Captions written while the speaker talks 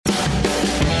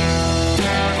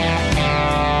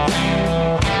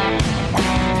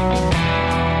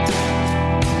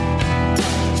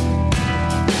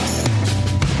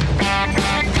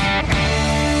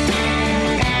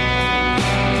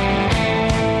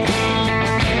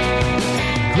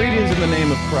the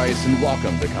name of Christ, and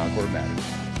welcome to Concord Matters.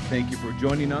 Thank you for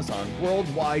joining us on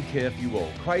Worldwide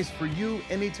KFUO. Christ for you,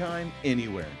 anytime,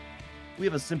 anywhere. We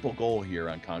have a simple goal here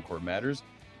on Concord Matters,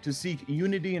 to seek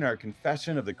unity in our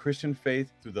confession of the Christian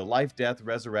faith through the life, death,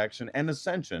 resurrection, and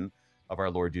ascension of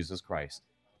our Lord Jesus Christ.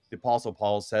 The Apostle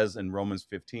Paul says in Romans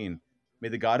 15, "May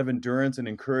the God of endurance and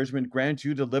encouragement grant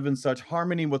you to live in such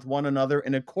harmony with one another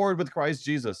in accord with Christ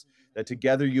Jesus, that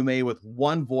together you may with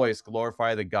one voice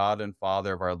glorify the God and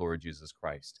Father of our Lord Jesus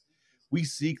Christ." We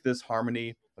seek this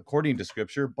harmony, according to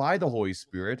Scripture, by the Holy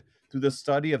Spirit through the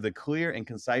study of the clear and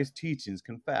concise teachings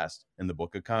confessed in the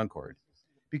Book of Concord.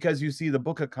 Because you see, the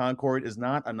Book of Concord is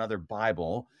not another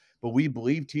Bible, but we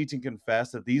believe, teach, and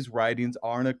confess that these writings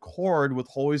are in accord with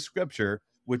Holy Scripture,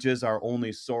 which is our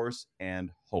only source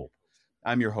and hope.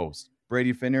 I'm your host,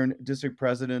 Brady Finnern, District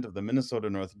President of the Minnesota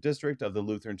North District of the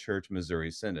Lutheran Church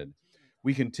Missouri Synod.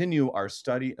 We continue our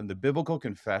study in the biblical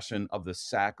confession of the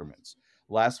sacraments.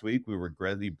 Last week, we were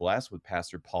greatly blessed with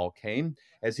Pastor Paul Kane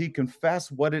as he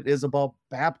confessed what it is about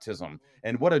baptism,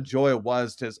 and what a joy it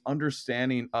was to his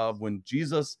understanding of when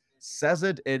Jesus says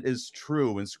it, it is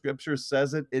true. When Scripture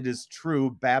says it, it is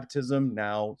true. Baptism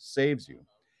now saves you.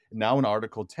 Now in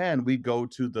Article 10, we go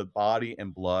to the body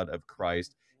and blood of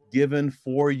Christ given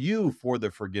for you for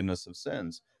the forgiveness of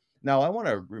sins. Now, I want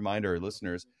to remind our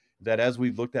listeners that as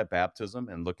we've looked at baptism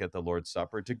and look at the Lord's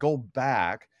Supper, to go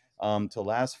back to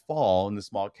last fall in the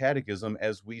Small Catechism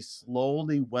as we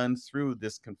slowly went through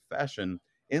this confession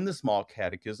in the Small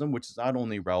Catechism, which is not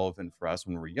only relevant for us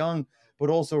when we're young, but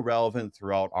also relevant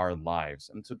throughout our lives.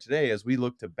 And so today, as we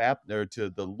look to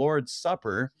the Lord's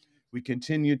Supper, we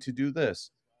continue to do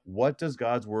this. What does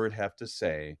God's Word have to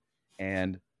say?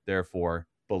 And therefore,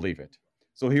 believe it.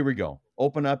 So here we go.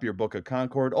 Open up your Book of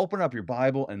Concord, open up your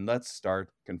Bible, and let's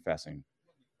start confessing.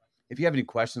 If you have any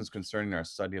questions concerning our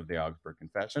study of the Augsburg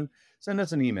Confession, send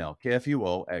us an email,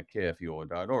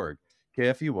 kfuo@kfuo.org,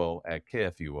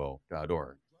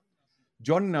 kfuo@kfuo.org.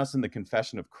 Joining us in the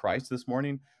Confession of Christ this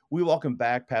morning, we welcome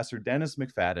back Pastor Dennis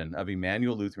McFadden of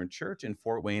Emmanuel Lutheran Church in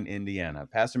Fort Wayne, Indiana.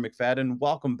 Pastor McFadden,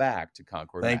 welcome back to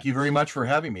Concord. Thank you very much for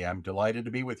having me. I'm delighted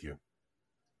to be with you.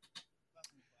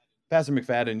 Pastor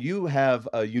McFadden, you have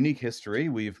a unique history.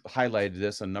 We've highlighted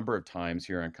this a number of times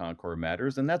here on Concord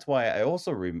Matters, and that's why I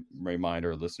also remind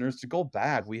our listeners to go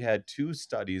back. We had 2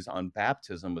 studies on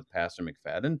baptism with Pastor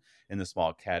McFadden in the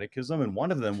Small Catechism, and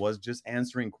one of them was just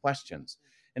answering questions.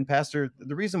 And Pastor,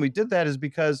 the reason we did that is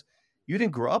because you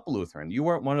didn't grow up Lutheran. You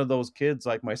weren't one of those kids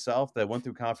like myself that went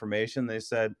through confirmation. They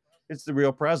said, it's the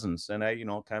real presence. And I,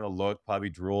 kind of looked, probably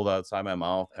drooled outside my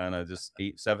mouth, kind of just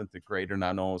 7th grader,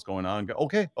 not knowing what's going on. Go,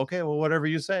 okay, well, whatever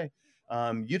you say.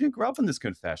 You didn't grow up in this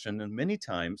confession. And many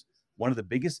times, one of the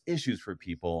biggest issues for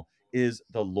people is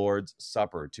the Lord's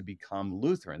Supper, to become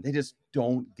Lutheran. They just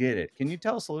don't get it. Can you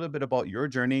tell us a little bit about your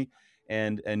journey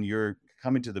and your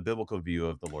coming to the biblical view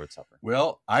of the Lord's Supper?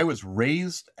 Well, I was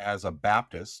raised as a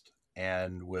Baptist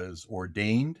and was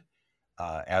ordained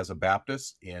as a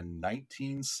Baptist in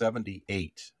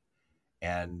 1978,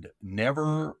 and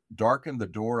never darkened the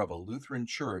door of a Lutheran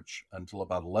church until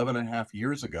about 11 and a half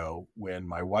years ago when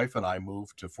my wife and I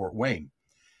moved to Fort Wayne.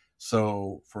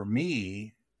 So for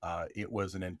me, it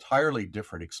was an entirely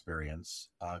different experience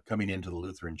coming into the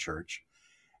Lutheran church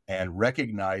and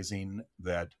recognizing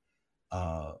that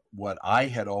what I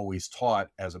had always taught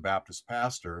as a Baptist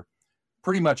pastor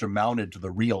pretty much amounted to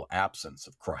the real absence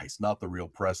of Christ, not the real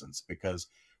presence, because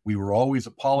we were always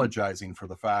apologizing for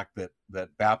the fact that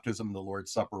baptism, the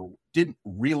Lord's Supper, didn't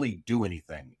really do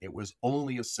anything. It was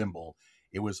only a symbol.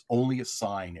 It was only a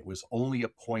sign. It was only a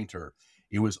pointer.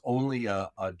 It was only a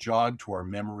jog to our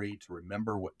memory to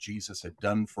remember what Jesus had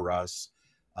done for us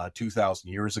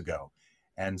 2,000 years ago.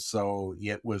 And so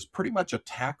it was pretty much a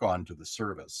tack on to the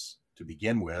service to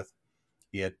begin with.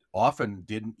 It often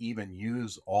didn't even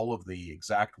use all of the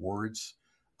exact words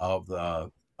of the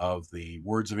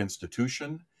words of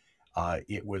institution.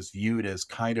 It was viewed as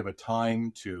kind of a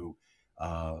time to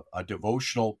a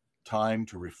devotional time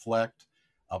to reflect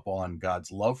upon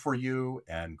God's love for you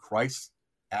and Christ's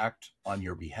act on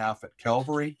your behalf at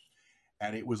Calvary.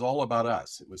 And it was all about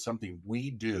us. It was something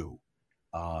we do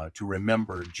to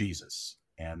remember Jesus.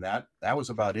 And that was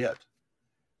about it.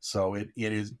 So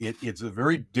it's a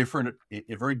very different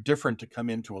to come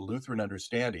into a Lutheran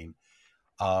understanding.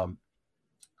 I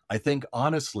think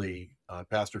honestly,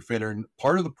 Pastor Finnern,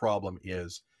 part of the problem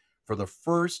is for the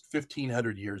first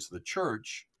 1,500 years of the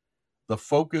church, the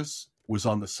focus was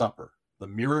on the supper, the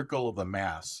miracle of the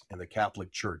Mass in the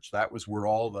Catholic Church. That was where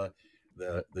all the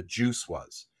juice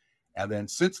was. And then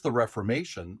since the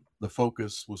Reformation, the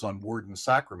focus was on word and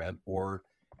sacrament, or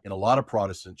in a lot of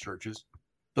Protestant churches,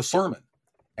 the sermon.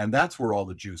 And that's where all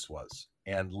the juice was.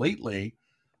 And lately,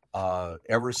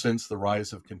 ever since the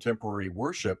rise of contemporary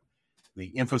worship,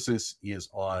 the emphasis is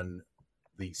on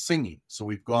the singing. So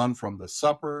we've gone from the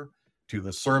supper to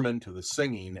the sermon to the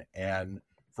singing. And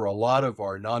for a lot of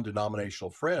our non-denominational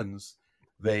friends,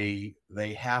 they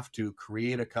have to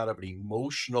create a kind of an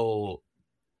emotional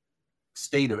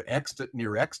state of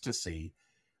near ecstasy,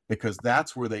 because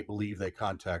that's where they believe they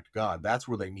contact God. That's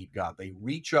where they meet God. They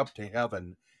reach up to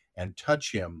heaven and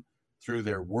touch him through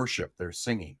their worship, their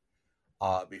singing.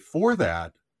 Before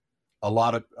that, a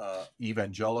lot of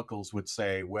evangelicals would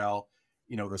say, well,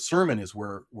 the sermon is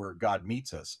where God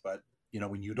meets us. But,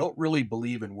 when you don't really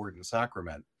believe in word and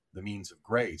sacrament, the means of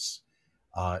grace,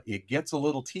 it gets a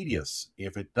little tedious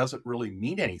if it doesn't really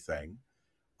mean anything.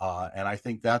 And I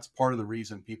think that's part of the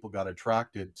reason people got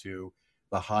attracted to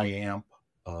the high amp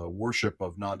worship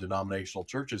of non-denominational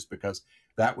churches, because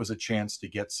that was a chance to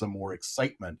get some more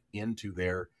excitement into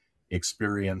their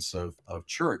experience of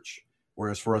church.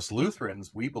 Whereas for us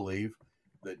Lutherans, we believe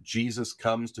that Jesus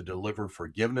comes to deliver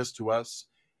forgiveness to us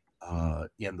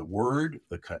in the Word,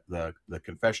 the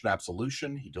confession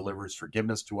absolution. He delivers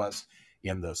forgiveness to us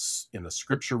in the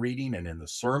scripture reading and in the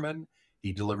sermon.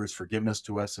 He delivers forgiveness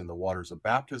to us in the waters of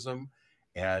baptism.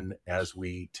 And as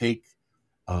we take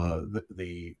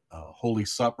the Holy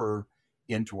Supper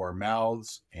into our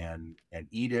mouths and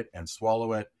eat it and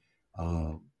swallow it,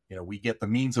 we get the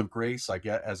means of grace,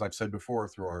 as I've said before,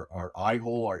 through our eye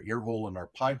hole, our ear hole, and our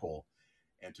pie hole.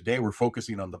 And today we're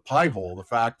focusing on the pie hole, the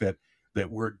fact that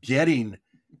we're getting,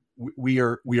 we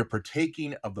are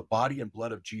partaking of the body and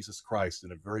blood of Jesus Christ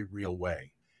in a very real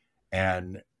way.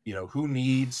 And, who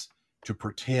needs to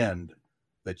pretend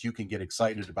that you can get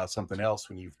excited about something else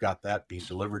when you've got that being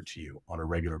delivered to you on a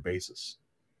regular basis?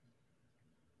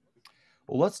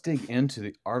 Well, let's dig into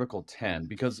the Article 10,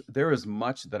 because there is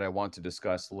much that I want to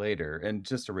discuss later. And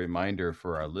just a reminder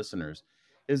for our listeners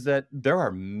is that there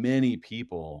are many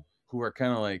people who are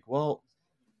kind of like, well,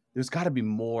 there's got to be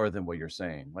more than what you're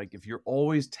saying. Like, if you're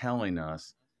always telling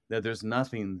us that there's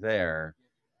nothing there,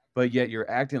 but yet you're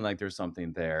acting like there's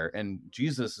something there, and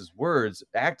Jesus's words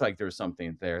act like there's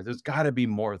something there, there's got to be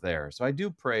more there. So I do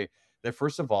pray that,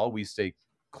 first of all, we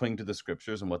cling to the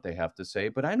scriptures and what they have to say.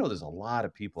 But I know there's a lot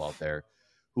of people out there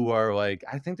who are like,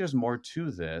 I think there's more to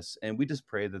this. And we just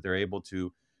pray that they're able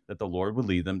to, that the Lord would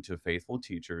lead them to faithful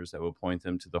teachers that will point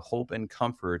them to the hope and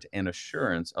comfort and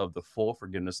assurance of the full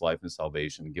forgiveness, life, and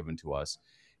salvation given to us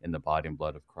in the body and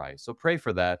blood of Christ. So pray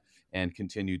for that and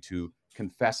continue to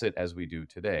confess it as we do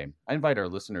today. I invite our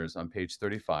listeners on page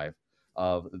 35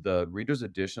 of the Reader's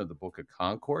Edition of the Book of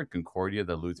Concord, Concordia,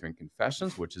 the Lutheran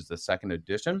Confessions, which is the second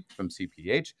edition from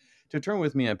CPH, to turn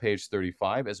with me on page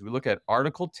 35 as we look at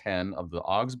Article 10 of the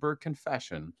Augsburg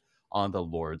Confession on the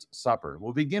Lord's Supper.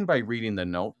 We'll begin by reading the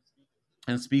note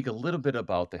and speak a little bit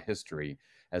about the history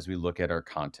as we look at our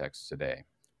context today.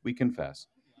 We confess,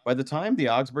 by the time the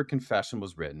Augsburg Confession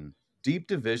was written, deep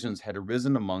divisions had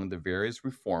arisen among the various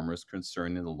reformers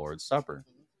concerning the Lord's Supper.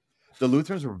 The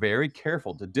Lutherans were very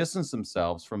careful to distance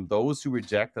themselves from those who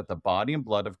reject that the body and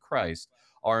blood of Christ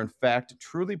are in fact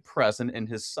truly present in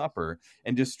his supper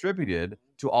and distributed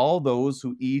to all those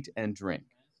who eat and drink.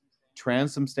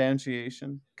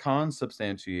 Transubstantiation,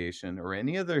 consubstantiation, or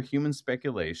any other human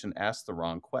speculation asks the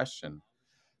wrong question.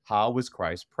 How is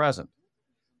Christ present?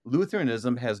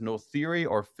 Lutheranism has no theory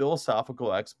or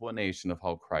philosophical explanation of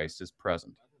how Christ is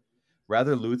present.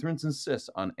 Rather, Lutherans insist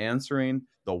on answering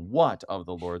the what of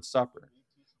the Lord's Supper.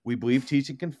 We believe, teach,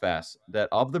 and confess that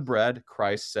of the bread,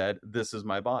 Christ said, "This is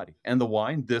my body," and the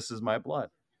wine, "This is my blood."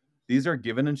 These are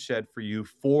given and shed for you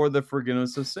for the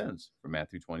forgiveness of sins, from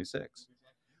Matthew 26.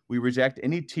 We reject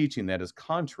any teaching that is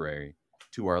contrary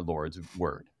to our Lord's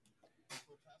word.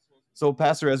 So,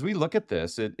 Pastor, as we look at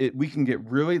this, we can get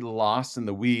really lost in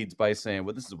the weeds by saying,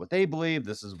 well, this is what they believe,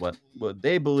 this is what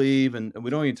they believe, and we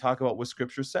don't even talk about what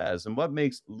Scripture says. And what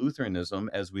makes Lutheranism,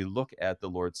 as we look at the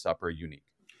Lord's Supper, unique?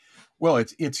 Well,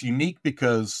 it's unique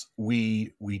because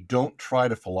we don't try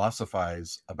to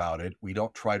philosophize about it. We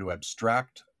don't try to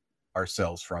abstract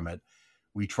ourselves from it.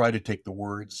 We try to take the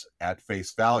words at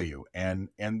face value, and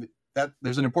that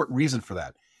there's an important reason for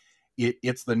that.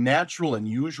 It's the natural and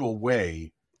usual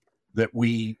way that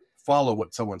we follow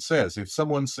what someone says. If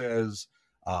someone says,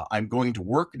 I'm going to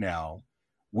work now,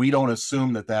 we don't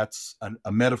assume that that's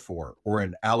a metaphor or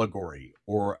an allegory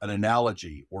or an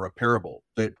analogy or a parable.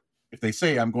 That if they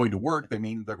say I'm going to work, they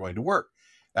mean they're going to work.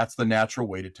 That's the natural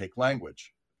way to take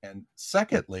language. And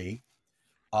secondly,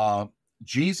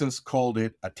 Jesus called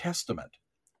it a testament.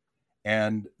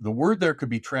 And the word there could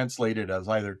be translated as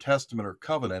either testament or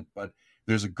covenant, but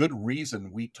there's a good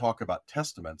reason we talk about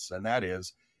testaments, and that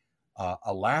is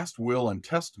a last will and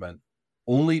testament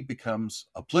only becomes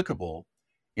applicable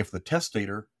if the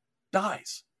testator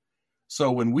dies.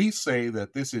 So when we say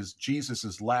that this is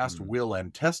Jesus's last will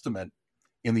and testament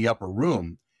in the upper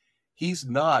room, he's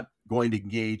not going to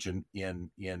engage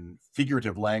in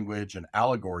figurative language and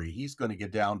allegory. He's going to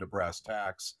get down to brass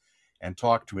tacks and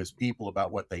talk to his people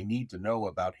about what they need to know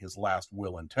about his last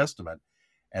will and testament.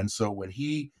 And so when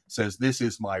he says, "This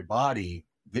is my body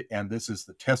and this is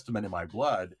the testament in my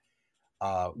blood,"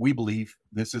 we believe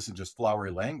this isn't just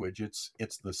flowery language.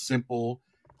 It's the simple,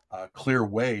 clear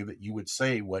way that you would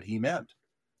say what he meant.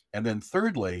 And then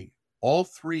thirdly, all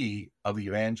three of the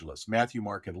evangelists, Matthew,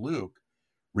 Mark, and Luke,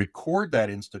 record that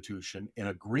institution in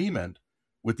agreement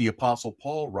with the Apostle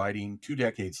Paul writing 2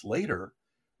 decades later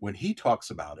when he talks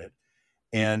about it.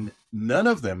 And none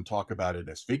of them talk about it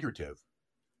as figurative.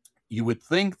 You would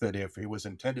think that if it was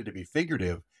intended to be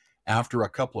figurative, after a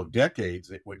couple of decades,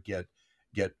 it would get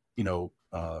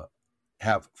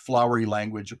have flowery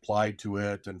language applied to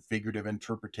it and figurative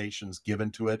interpretations given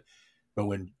to it. But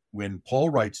when Paul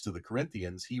writes to the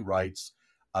Corinthians, he writes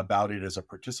about it as a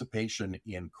participation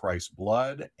in Christ's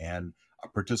blood and a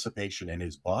participation in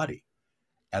his body.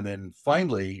 And then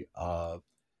finally,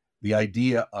 the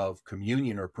idea of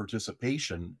communion or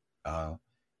participation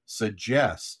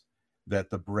suggests that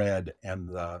the bread and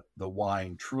the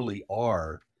wine truly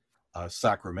are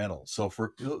sacramental. So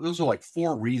those are like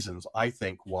 4 reasons I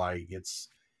think why it's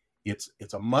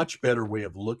a much better way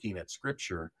of looking at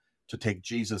Scripture to take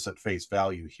Jesus at face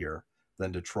value here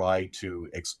than to try to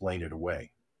explain it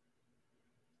away.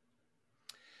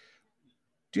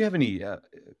 Do you have any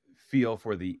feel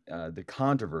for the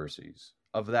controversies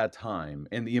of that time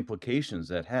and the implications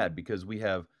that had? Because we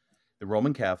have the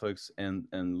Roman Catholics and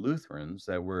Lutherans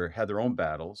that had their own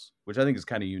battles, which I think is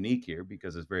kind of unique here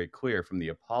because it's very clear from the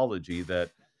apology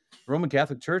that the Roman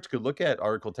Catholic Church could look at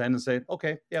Article 10 and say,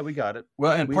 "Okay, yeah, we got it."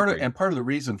 Well, and part of the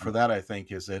reason for that, I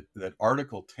think, is that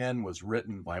Article 10 was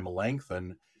written by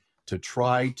Melanchthon to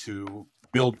try to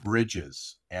build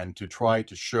bridges and to try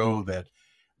to show that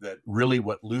really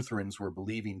what Lutherans were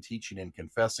believing, teaching, and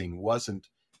confessing wasn't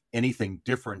anything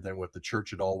different than what the church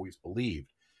had always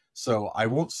believed. So I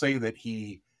won't say that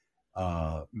he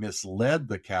misled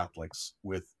the Catholics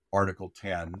with Article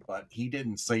 10, but he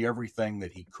didn't say everything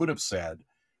that he could have said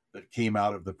that came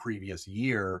out of the previous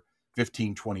year,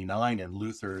 1529, and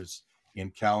Luther's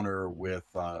encounter with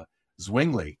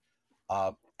Zwingli.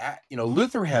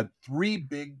 Luther had 3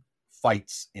 big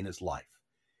fights in his life.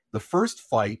 The first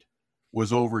fight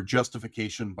was over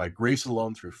justification by grace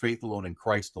alone, through faith alone, in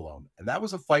Christ alone. And that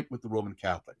was a fight with the Roman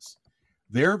Catholics.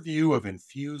 Their view of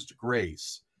infused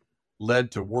grace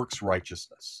led to works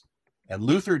righteousness. And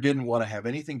Luther didn't want to have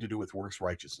anything to do with works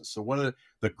righteousness. So one of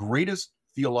the greatest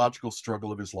theological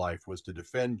struggle of his life was to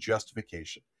defend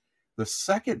justification. The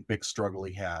second big struggle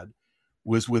he had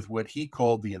was with what he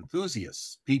called the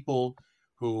enthusiasts, people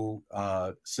who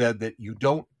said that you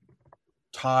don't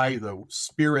tie the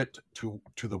Spirit to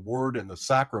the Word and the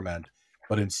sacrament,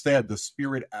 but instead the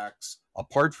Spirit acts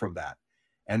apart from that.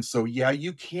 And so, yeah,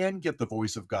 you can get the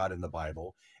voice of God in the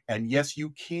Bible, and yes,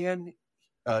 you can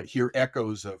hear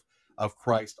echoes of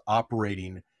Christ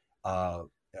operating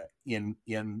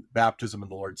in baptism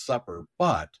and the Lord's Supper,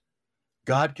 but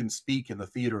God can speak in the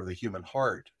theater of the human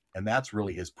heart, and that's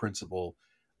really his principal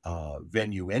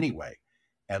venue anyway.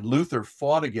 And Luther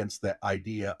fought against that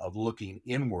idea of looking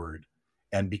inward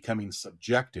and becoming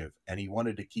subjective, and he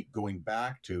wanted to keep going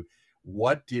back to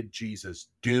what did Jesus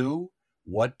do?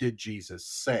 What did Jesus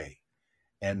say?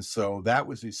 And so that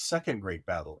was his second great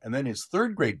battle. And then his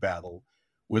third great battle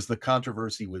was the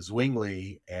controversy with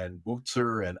Zwingli and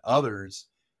Butzer and others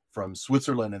from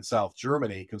Switzerland and South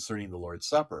Germany concerning the Lord's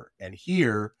Supper. And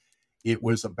here it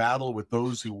was a battle with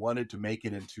those who wanted to make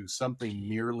it into something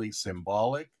merely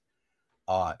symbolic,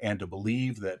 and to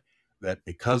believe that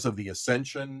because of the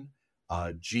ascension,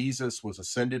 Jesus was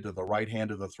ascended to the right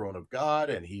hand of the throne of God,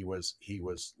 and he was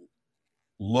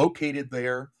located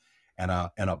there, and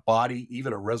a body,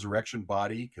 even a resurrection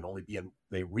body, can only be in,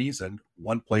 they reasoned,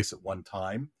 one place at one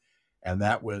time. And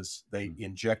that was, they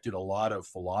injected a lot of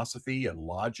philosophy and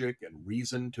logic and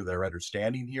reason to their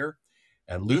understanding here.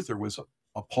 And Luther was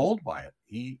appalled by it.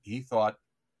 He thought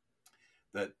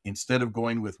that instead of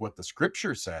going with what the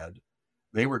Scripture said,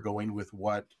 they were going with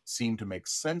what seemed to make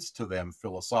sense to them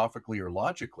philosophically or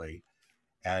logically.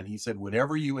 And he said,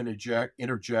 whenever you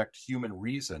interject human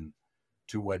reason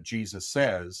to what Jesus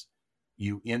says,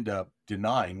 you end up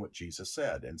denying what Jesus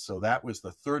said. And so that was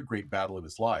the third great battle of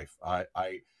his life.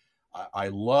 I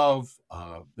love,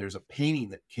 there's a painting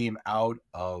that came out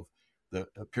of the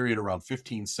period around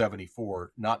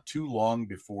 1574, not too long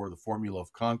before the Formula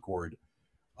of Concord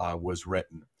was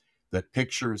written, that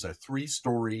pictures a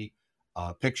three-story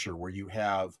picture where you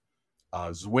have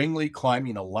Zwingli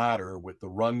climbing a ladder with the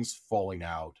rungs falling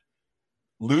out,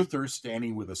 Luther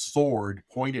standing with a sword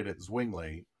pointed at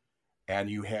Zwingli, and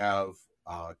you have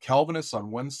Calvinists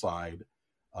on one side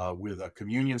with a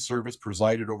communion service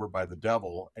presided over by the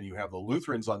devil, and you have the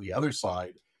Lutherans on the other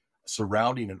side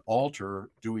surrounding an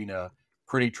altar doing a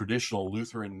pretty traditional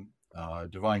Lutheran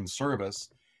divine service.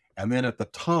 And then at the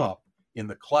top in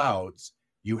the clouds,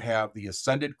 you have the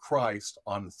ascended Christ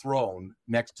on the throne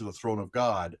next to the throne of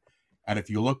God. And if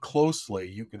you look closely,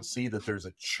 you can see that there's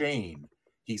a chain.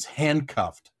 He's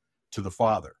handcuffed to the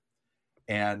Father.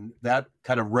 And that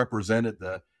kind of represented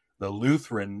the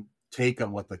Lutheran take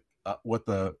on what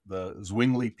the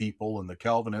Zwingli people and the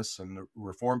Calvinists and the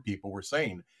Reformed people were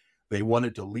saying. They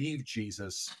wanted to leave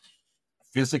Jesus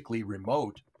physically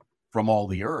remote from all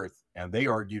the earth, and they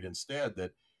argued instead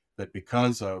that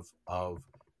because of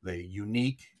the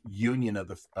unique union of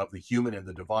the human and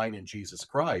the divine in Jesus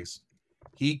Christ,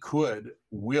 he could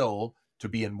will to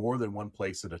be in more than one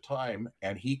place at a time,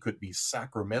 and he could be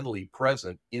sacramentally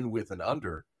present in, with, and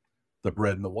under the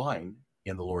bread and the wine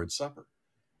in the Lord's Supper.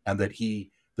 And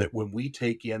that when we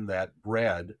take in that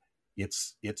bread,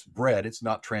 it's bread, it's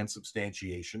not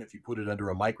transubstantiation. If you put it under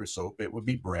a microscope, it would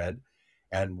be bread.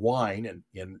 And wine, and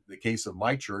in the case of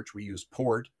my church, we use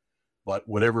port, but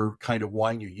whatever kind of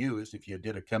wine you used, if you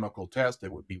did a chemical test,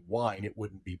 it would be wine, it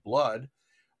wouldn't be blood.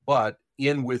 But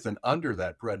in, with, and under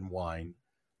that bread and wine,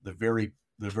 the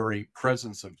very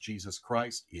presence of Jesus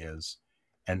Christ is.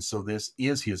 And so this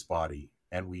is his body,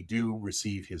 and we do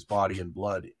receive his body and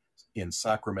blood in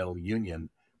sacramental union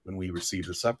when we receive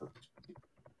the supper.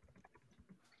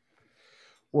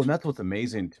 Well, and that's what's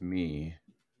amazing to me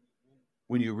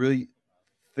when you really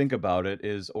think about it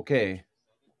is, okay,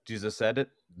 Jesus said it,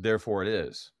 therefore it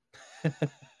is.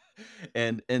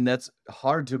 and that's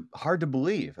hard to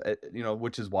believe,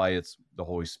 which is why it's the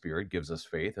Holy Spirit gives us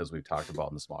faith, as we've talked about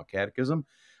in the Small Catechism,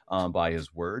 by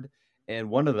his word.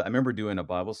 And I remember doing a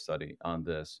Bible study on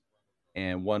this,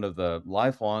 and one of the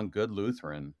lifelong good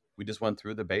Lutheran, we just went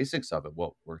through the basics of it,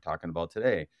 what we're talking about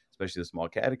today, especially the Small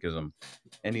Catechism.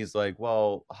 And he's like,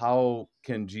 well, how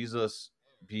can Jesus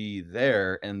be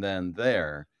there and then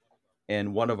there?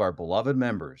 And one of our beloved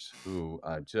members who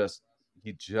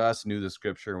he just knew the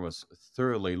scripture and was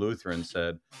thoroughly Lutheran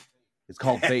said, it's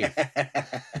called faith.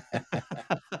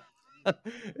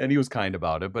 And he was kind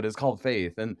about it, but it's called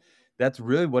faith. And that's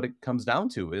really what it comes down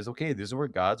to is, okay, this is where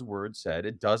God's word said.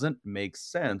 It doesn't make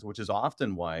sense, which is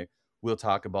often why we'll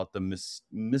talk about the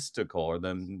mystical or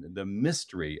the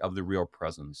mystery of the real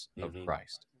presence of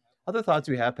Christ. Other thoughts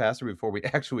we have, Pastor, before we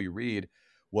actually read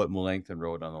what Melanchthon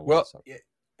wrote on the Lord's Supper?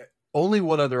 Only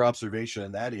one other observation,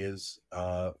 and that is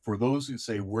for those who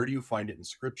say, where do you find it in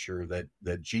Scripture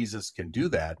that Jesus can do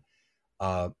that?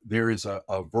 There is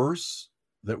a verse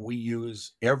that we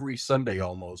use every Sunday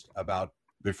almost about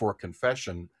before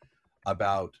confession,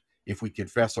 about if we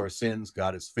confess our sins,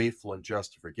 God is faithful and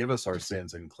just to forgive us our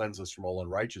sins and cleanse us from all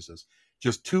unrighteousness.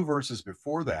 Just two verses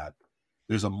before that,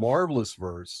 there's a marvelous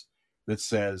verse that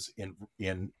says in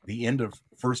the end of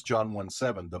 1 John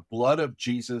 1:7, the blood of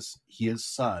Jesus, his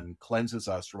son, cleanses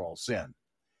us from all sin.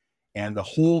 And the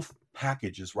whole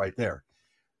package is right there.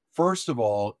 First of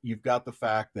all, you've got the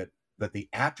fact that the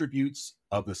attributes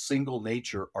of the single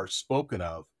nature are spoken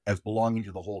of as belonging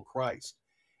to the whole Christ.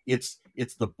 It's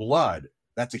the blood,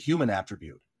 that's a human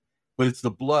attribute, but it's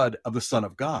the blood of the Son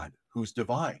of God who's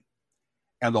divine.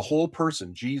 And the whole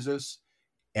person, Jesus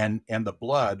and the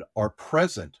blood, are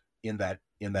present in that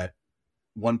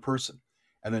one person.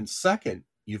 And then second,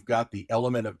 you've got the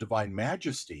element of divine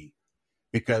majesty,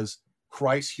 because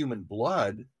Christ's human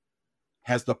blood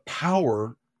has the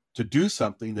power to do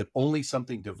something that only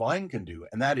something divine can do,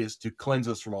 and that is to cleanse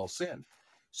us from all sin.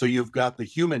 So you've got the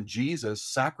human Jesus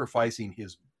sacrificing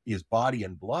his body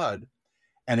and blood,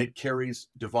 and it carries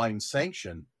divine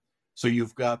sanction. So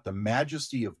you've got the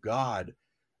majesty of God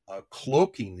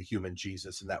cloaking the human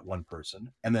Jesus in that one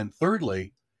person. And then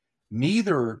thirdly,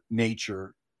 neither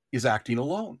nature is acting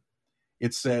alone.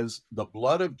 It says the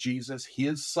blood of Jesus,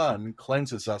 his son,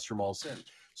 cleanses us from all sin.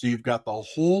 So you've got the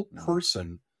whole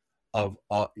person of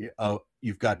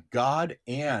you've got God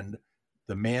and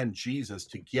the man Jesus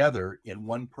together in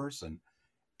one person.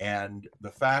 And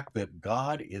the fact that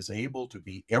God is able to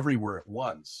be everywhere at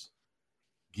once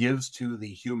gives to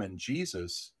the human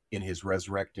Jesus in his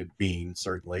resurrected being,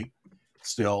 certainly,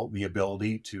 still the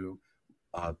ability to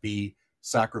be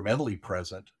sacramentally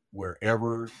present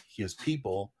wherever his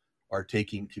people are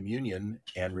taking communion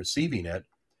and receiving it.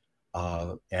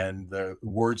 and the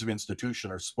words of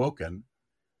institution are spoken,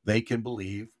 they can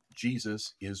believe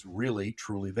Jesus is really,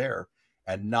 truly there,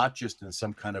 and not just in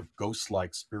some kind of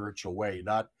ghost-like spiritual way,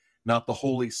 not the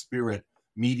Holy Spirit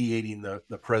mediating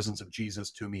the presence of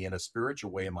Jesus to me in a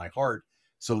spiritual way in my heart,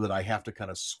 so that I have to kind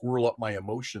of squirrel up my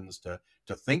emotions to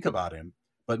think about him.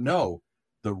 But no,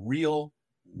 the real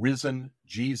risen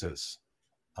Jesus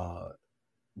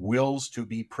wills to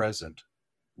be present,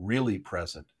 really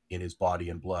present in his body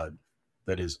and blood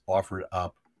that is offered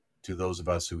up to those of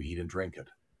us who eat and drink it.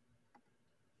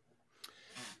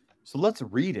 So let's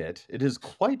read it. It is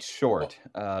quite short.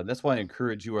 That's why I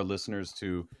encourage you, our listeners,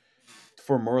 to,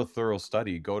 for more thorough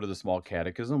study, go to the Small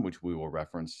Catechism, which we will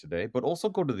reference today, but also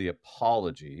go to the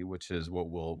Apology, which is what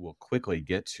we'll quickly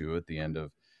get to at the end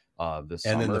of this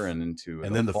summer and into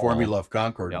and then the fall. Formula of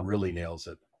Concord Yep. really nails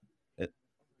it.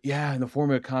 Yeah, and the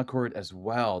Formula of Concord as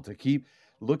well, to keep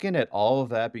looking at all of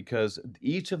that, because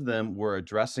each of them were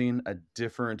addressing a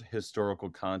different historical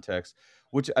context,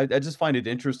 which I just find it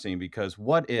interesting, because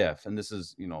what if, and this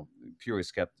is, pure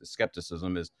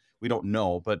skepticism, is we don't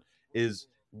know, but is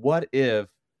what if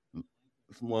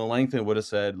Melanchthon would have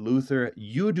said, Luther,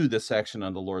 you do the section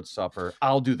on the Lord's Supper,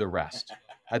 I'll do the rest.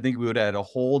 I think we would have had a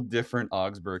whole different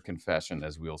Augsburg confession,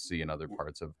 as we'll see in other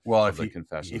parts of the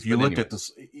confessions. If you look at this,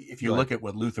 if you look at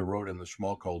what Luther wrote in the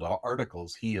Schmalkald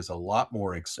articles, he is a lot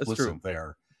more explicit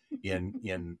there in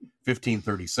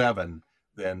 1537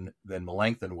 than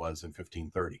Melanchthon was in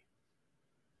 1530.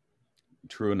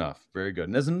 True enough. Very good.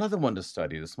 And there's another one to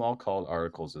study, the Schmalkald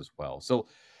articles as well. So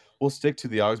we'll stick to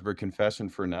the Augsburg Confession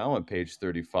for now on page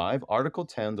 35. Article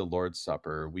 10, the Lord's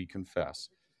Supper, we confess.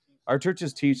 Our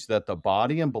churches teach that the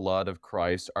body and blood of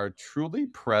Christ are truly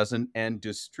present and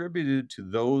distributed to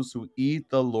those who eat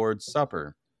the Lord's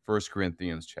Supper. 1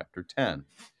 Corinthians chapter 10.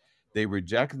 They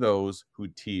reject those who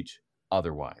teach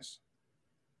otherwise.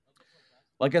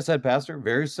 Like I said, Pastor,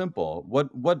 very simple.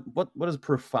 What is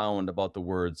profound about the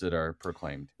words that are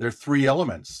proclaimed? There are three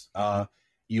elements.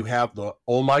 You have the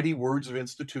almighty words of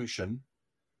institution,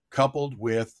 coupled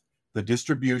with the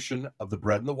distribution of the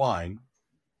bread and the wine,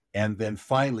 and then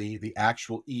finally the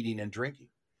actual eating and drinking.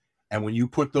 And when you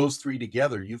put those three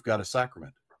together, you've got a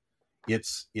sacrament.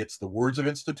 It's the words of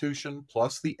institution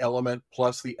plus the element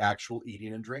plus the actual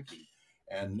eating and drinking.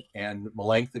 And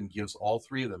Melanchthon gives all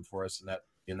three of them for us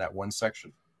in that one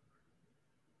section.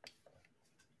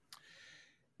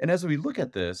 And as we look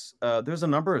at this, there's a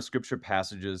number of scripture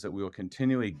passages that we will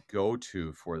continually go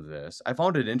to for this. I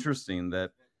found it interesting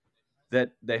that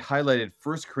they highlighted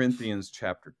 1 Corinthians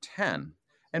chapter 10.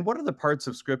 And what other parts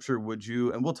of scripture would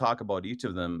you, and we'll talk about each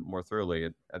of them more thoroughly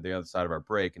at the other side of our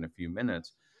break in a few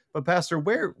minutes. But Pastor,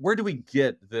 where do we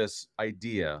get this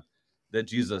idea that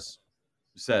Jesus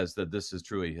says that this is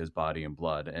truly his body and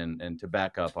blood, and to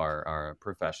back up our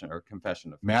profession or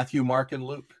confession of faith? Matthew, Mark, and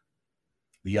Luke,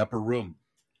 the upper room.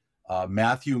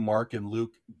 Matthew, Mark, and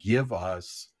Luke give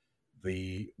us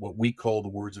what we call the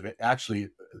words of it. Actually,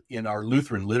 in our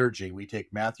Lutheran liturgy, we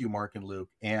take Matthew, Mark, and Luke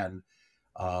and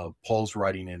Paul's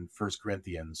writing in 1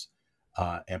 Corinthians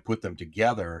and put them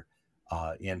together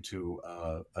into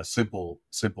a simple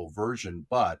version.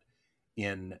 But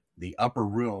in the upper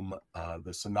room,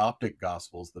 the synoptic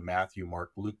gospels, the Matthew,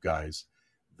 Mark, Luke guys,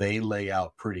 they lay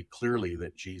out pretty clearly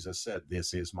that Jesus said,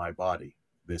 "This is my body,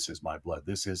 this is my blood,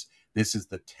 this is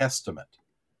the testament,"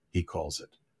 he calls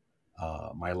it,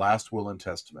 my last will and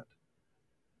testament.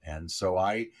 And so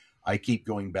I keep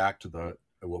going back to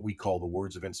what we call the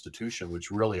words of institution,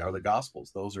 which really are the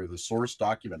Gospels. Those are the source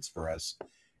documents for us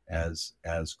as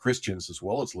Christians as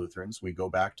well as Lutherans. We go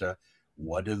back to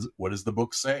what does the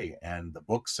book say? And the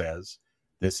book says,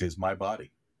 "This is my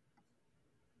body."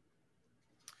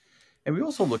 And we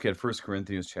also look at 1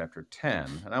 Corinthians chapter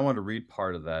 10, and I want to read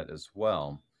part of that as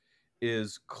well,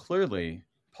 is clearly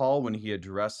Paul, when he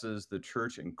addresses the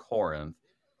church in Corinth,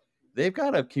 they've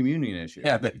got a communion issue.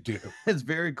 Yeah, they do. It's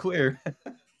very clear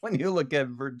when you look at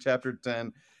chapter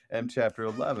 10 and chapter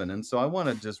 11. And so I want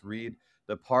to just read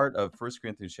the part of 1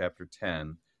 Corinthians chapter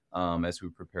 10 as we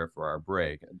prepare for our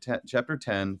break. Chapter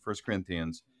 10, 1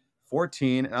 Corinthians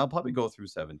 14, and I'll probably go through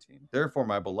 17. Therefore,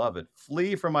 my beloved,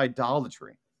 flee from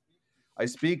idolatry. I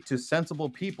speak to sensible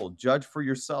people. Judge for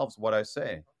yourselves what I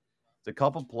say. The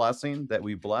cup of blessing that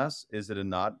we bless, is it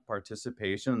not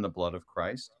participation in the blood of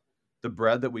Christ? The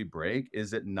bread that we break,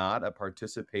 is it not a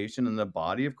participation in the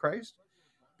body of Christ?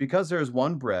 Because there is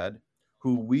one bread,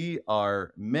 who we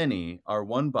are many, are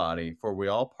one body, for we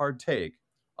all partake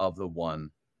of the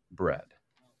one bread.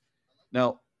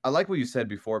 Now, I like what you said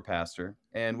before, Pastor,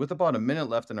 and with about a minute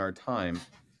left in our time,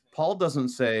 Paul doesn't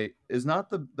say, is not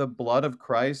the blood of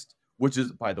Christ which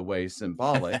is, by the way,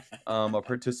 symbolic of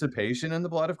participation in the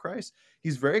blood of Christ.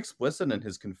 He's very explicit in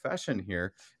his confession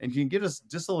here, and can you give us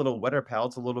just a little wet our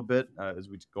palates a little bit as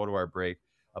we go to our break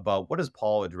about what is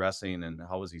Paul addressing and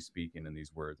how is he speaking in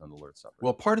these words on the Lord's Supper?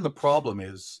 Well, part of the problem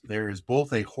is there is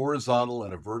both a horizontal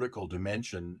and a vertical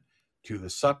dimension to the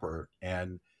supper.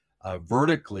 And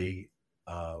vertically,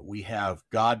 we have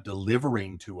God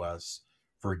delivering to us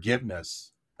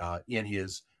forgiveness in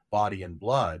his body and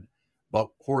blood. But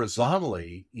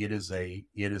horizontally, it is a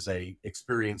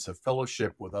experience of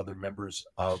fellowship with other members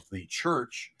of the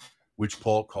church, which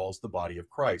Paul calls the body of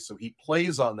Christ. So he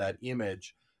plays on that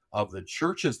image of the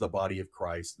church as the body of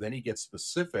Christ. Then he gets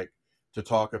specific to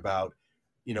talk about,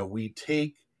 we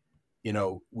take,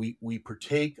 we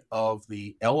partake of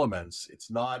the elements. It's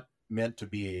not meant to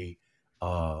be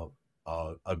a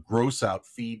gross out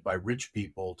feed by rich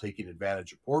people taking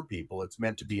advantage of poor people. It's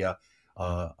meant to be a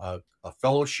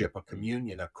fellowship, a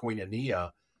communion, a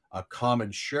koinonia, a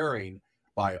common sharing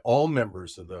by all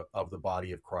members of the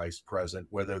body of Christ present,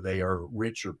 whether they are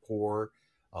rich or poor,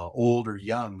 old or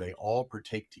young. They all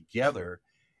partake together.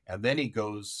 And then he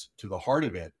goes to the heart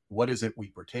of it. What is it we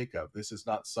partake of? This is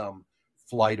not some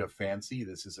flight of fancy.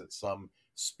 This isn't some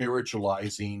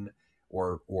spiritualizing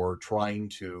or trying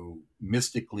to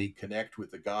mystically connect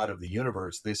with the God of the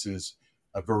universe. This is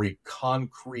a very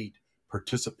concrete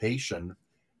participation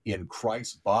in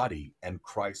Christ's body and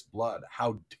Christ's blood.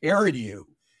 How dare you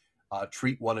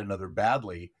treat one another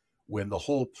badly when the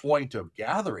whole point of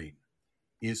gathering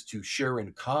is to share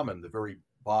in common the very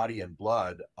body and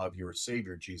blood of your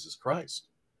Savior, Jesus Christ.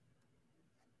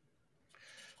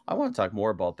 I want to talk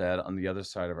more about that on the other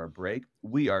side of our break.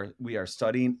 We are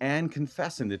studying and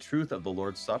confessing the truth of the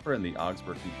Lord's Supper and the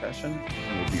Augsburg Confession,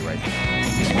 and we'll be right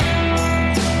back.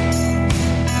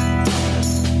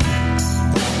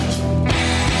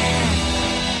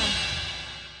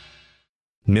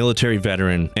 Military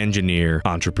veteran, engineer,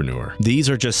 entrepreneur. These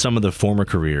are just some of the former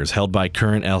careers held by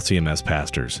current LCMS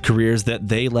pastors, careers that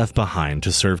they left behind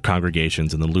to serve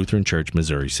congregations in the Lutheran Church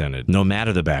Missouri Synod. No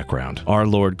matter the background, our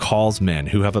Lord calls men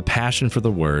who have a passion for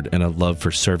the Word and a love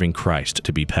for serving Christ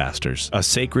to be pastors, a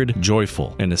sacred,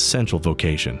 joyful, and essential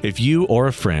vocation. If you or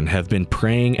a friend have been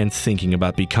praying and thinking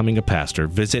about becoming a pastor,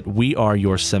 visit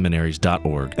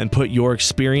weareyourseminaries.org and put your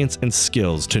experience and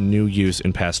skills to new use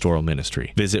in pastoral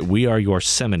ministry. Visit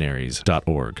weareyourseminaries.org.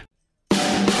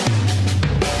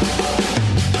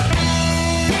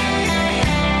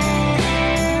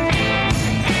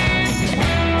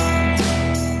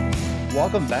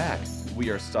 Welcome back.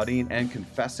 We are studying and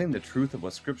confessing the truth of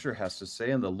what Scripture has to say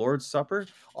in the Lord's Supper,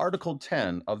 Article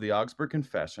 10 of the Augsburg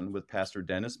Confession with Pastor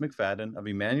Dennis McFadden of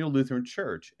Emmanuel Lutheran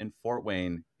Church in Fort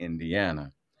Wayne,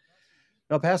 Indiana.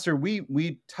 Now, Pastor,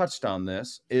 we touched on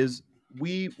this,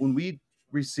 when we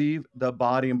receive the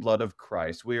body and blood of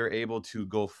Christ, we are able to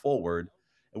go forward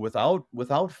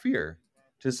without fear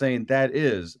to saying that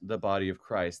is the body of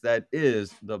Christ, that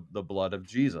is the blood of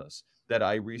Jesus that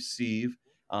I receive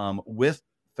with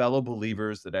fellow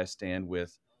believers that I stand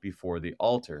with before the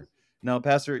altar. Now,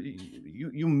 Pastor,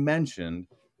 you mentioned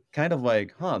kind of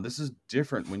like, this is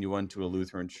different when you went to a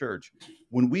Lutheran church.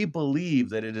 When we believe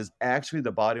that it is actually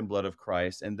the body and blood of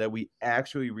Christ and that we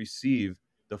actually receive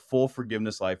the full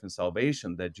forgiveness, life, and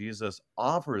salvation that Jesus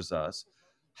offers us,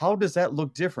 how does that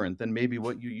look different than maybe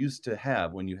what you used to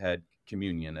have when you had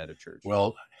communion at a church?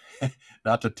 Well,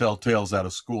 not to tell tales out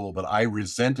of school, but I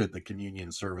resented the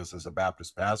communion service as a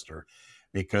Baptist pastor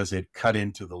because it cut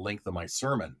into the length of my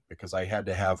sermon, because I had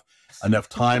to have enough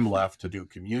time left to do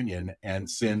communion. And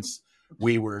since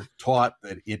we were taught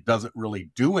that it doesn't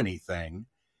really do anything,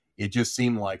 it just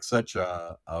seemed like such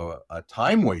a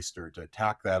time waster to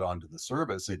tack that onto the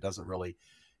service. It doesn't really,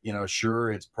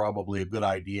 sure, it's probably a good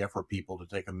idea for people to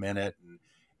take a minute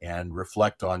and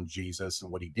reflect on Jesus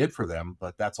and what he did for them,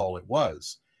 but that's all it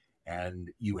was. And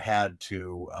you had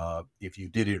to, if you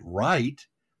did it right,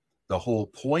 the whole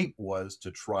point was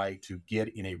to try to get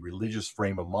in a religious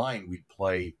frame of mind. We'd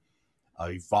play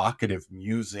evocative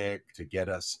music to get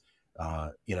us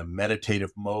in a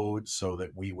meditative mode so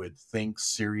that we would think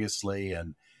seriously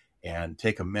and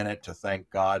take a minute to thank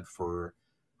God from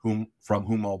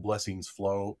whom all blessings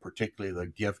flow, particularly the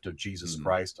gift of Jesus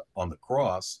Christ on the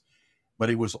cross. But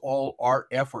it was all our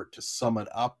effort to summon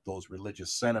up those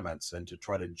religious sentiments and to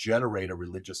try to generate a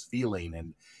religious feeling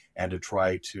and to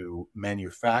try to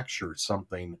manufacture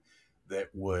something that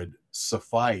would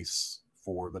suffice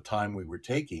for the time we were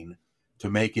taking to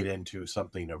make it into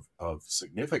something of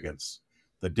significance.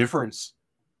 The difference,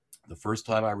 the first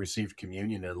time I received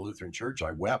communion at a Lutheran church,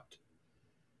 I wept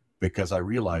because I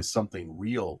realized something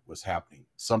real was happening,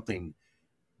 something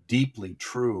deeply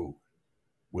true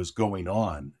was going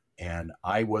on. And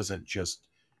I wasn't just,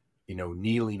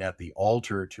 kneeling at the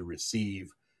altar to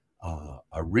receive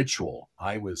a ritual.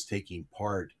 I was taking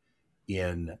part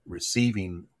in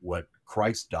receiving what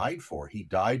Christ died for. He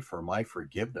died for my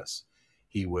forgiveness.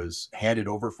 He was handed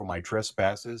over for my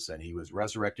trespasses, and he was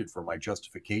resurrected for my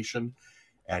justification,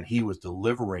 and he was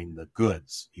delivering the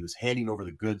goods. He was handing over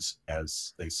the goods,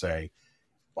 as they say,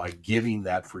 by giving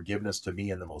that forgiveness to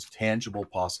me in the most tangible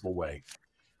possible way.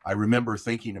 I remember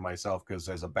thinking to myself, because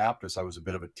as a Baptist, I was a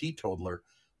bit of a teetotaler,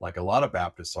 like a lot of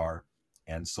Baptists are.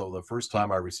 And so the first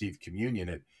time I received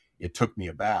communion, it took me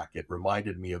aback. It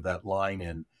reminded me of that line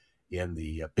in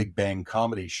the Big Bang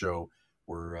comedy show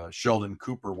where Sheldon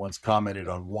Cooper once commented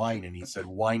on wine, and he said,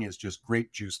 wine is just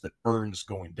grape juice that burns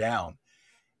going down.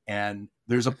 And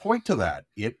there's a point to that.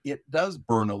 It does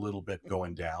burn a little bit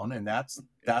going down, and that's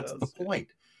the point.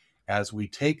 As we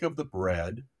take of the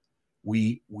bread,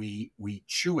 we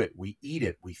chew it, we eat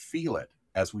it, we feel it.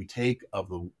 As we take of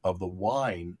the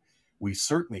wine, we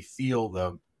certainly feel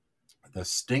the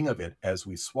sting of it as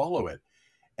we swallow it.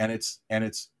 And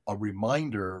it's a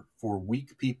reminder for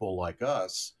weak people like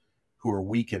us who are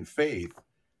weak in faith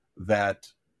that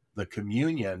the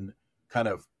communion kind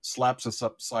of slaps us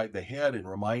upside the head and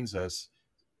reminds us,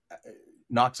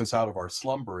 knocks us out of our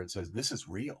slumber and says, this is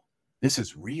real. This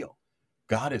is real.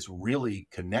 God is really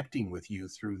connecting with you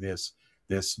through this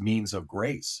means of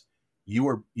grace. You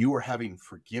are having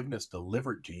forgiveness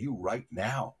delivered to you right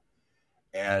now.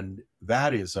 And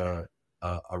that is a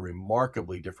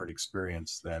remarkably different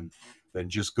experience than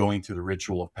just going through the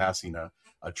ritual of passing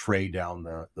a tray down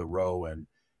the row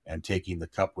and taking the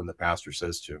cup when the pastor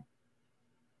says to.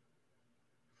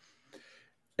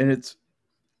 And it's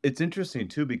interesting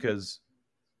too, because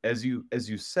as you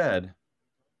said,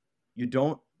 we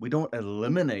don't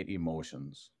eliminate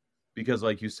emotions, because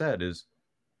like you said, is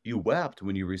you wept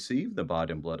when you received the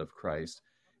body and blood of Christ.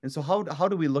 And so how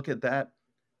do we look at that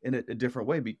in a different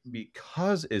way?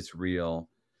 Because it's real,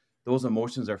 those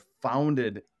emotions are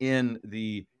founded in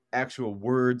the actual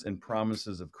words and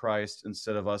promises of Christ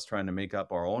instead of us trying to make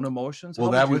up our own emotions. Well,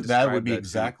 that would be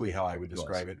exactly how I would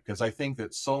describe it, because I think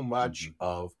that so much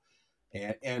of,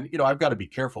 and I've got to be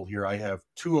careful here. I have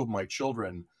two of my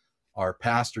children are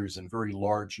pastors in very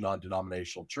large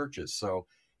non-denominational churches. So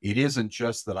it isn't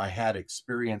just that I had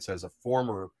experience as a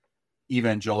former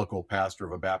evangelical pastor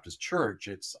of a Baptist church.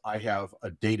 I have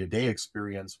a day-to-day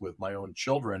experience with my own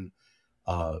children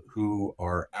who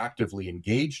are actively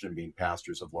engaged in being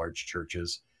pastors of large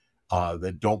churches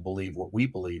that don't believe what we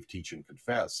believe, teach, and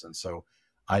confess. And so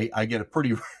I get a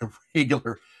pretty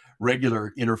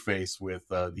regular interface with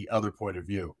the other point of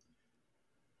view.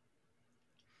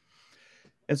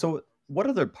 And so what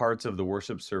other parts of the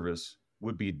worship service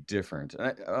would be different?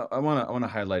 And I want to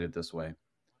highlight it this way.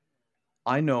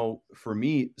 I know for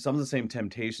me, some of the same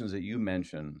temptations that you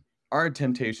mentioned are a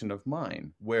temptation of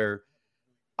mine, where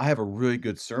I have a really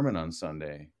good sermon on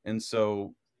Sunday. And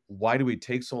so why do we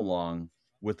take so long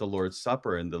with the Lord's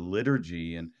Supper and the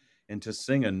liturgy and to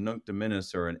sing a Nunc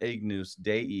Dimittis or an Agnus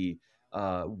Dei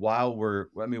why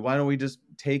don't we just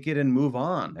take it and move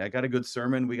on? I got a good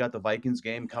sermon. We got the Vikings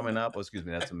game coming up. Oh, excuse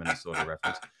me, that's a Minnesota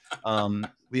reference.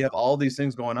 We have all these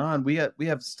things going on. We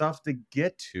have stuff to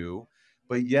get to,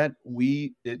 but yet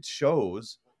it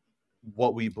shows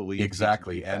what we believe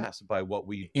exactly, and by what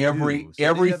we do. So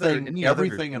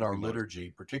everything in our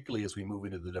liturgy, particularly as we move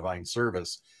into the divine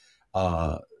service,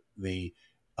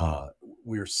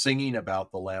 we're singing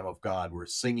about the Lamb of God. We're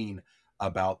singing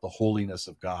about the holiness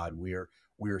of God.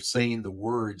 We're saying the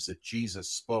words that Jesus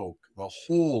spoke. The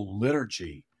whole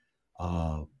liturgy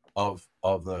of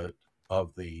the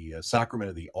sacrament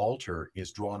of the altar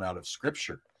is drawn out of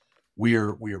Scripture.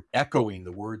 We're echoing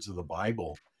the words of the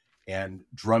Bible and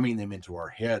drumming them into our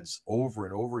heads over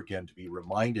and over again to be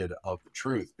reminded of the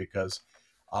truth, because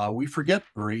we forget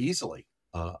very easily.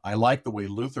 I like the way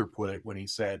Luther put it when he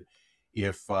said,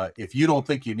 if you don't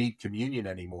think you need communion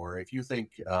anymore, if you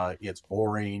think it's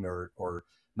boring or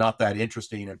not that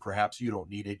interesting, and perhaps you don't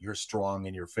need it, you're strong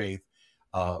in your faith,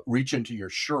 reach into your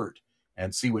shirt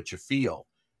and see what you feel.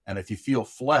 And if you feel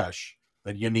flesh,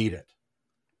 then you need it.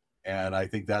 And I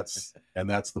think that's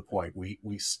the point. We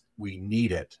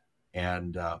need it.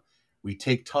 And we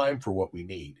take time for what we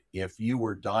need. If you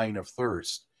were dying of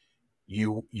thirst,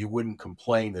 you wouldn't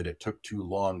complain that it took too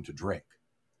long to drink.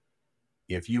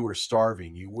 If you were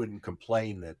starving, you wouldn't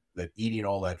complain that eating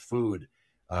all that food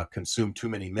consumed too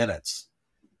many minutes.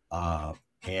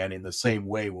 And in the same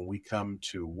way, when we come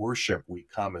to worship, we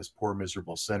come as poor,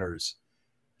 miserable sinners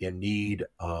in need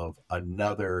of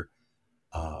another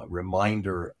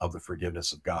reminder of the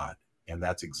forgiveness of God. And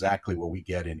that's exactly what we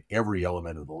get in every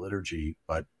element of the liturgy,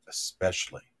 but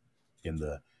especially in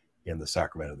the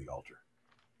sacrament of the altar.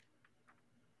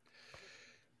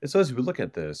 And so as we look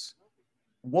at this,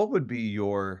 what would be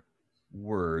your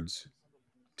words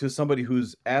to somebody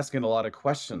who's asking a lot of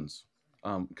questions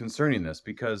concerning this?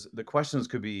 Because the questions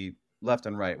could be left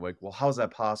and right, like, well, how's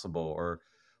that possible? Or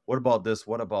what about this?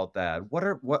 What about that? What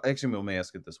actually, we may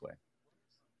ask it this way.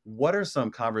 What are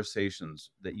some conversations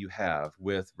that you have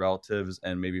with relatives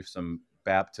and maybe some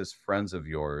Baptist friends of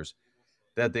yours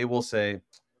that they will say,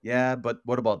 yeah, but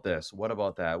what about this? What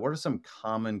about that? What are some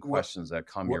common Well, questions that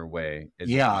come what, your way as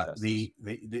you yeah, confess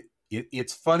this?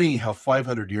 it's funny how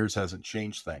 500 years hasn't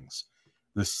changed things.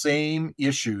 The same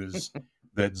issues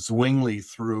that Zwingli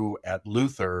threw at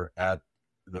Luther at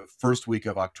the first week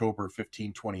of October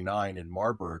 1529 in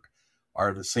Marburg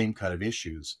are the same kind of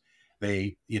issues.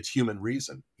 It's human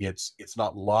reason. It's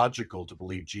not logical to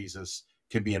believe Jesus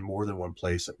can be in more than one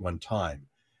place at one time.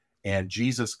 And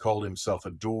Jesus called himself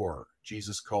a door.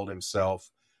 Jesus called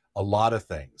himself a lot of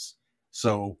things.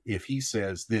 So if he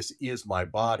says, this is my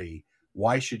body,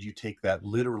 why should you take that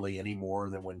literally any more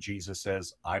than when Jesus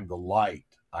says, I'm the light,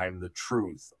 I'm the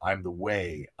truth, I'm the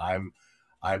way, I'm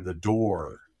the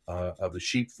door of the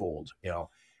sheepfold?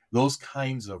 Those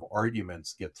kinds of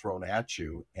arguments get thrown at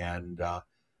you. And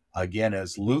again,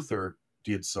 as Luther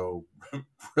did so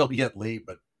brilliantly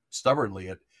but stubbornly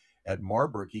at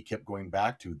Marburg, he kept going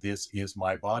back to, this is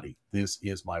my body, this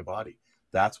is my body.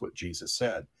 That's what Jesus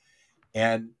said.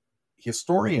 And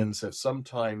historians have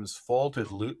sometimes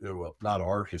faulted Luther, well, not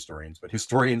our historians, but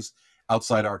historians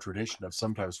outside our tradition have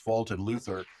sometimes faulted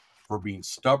Luther for being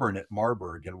stubborn at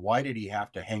Marburg. And why did he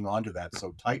have to hang on to that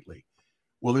so tightly?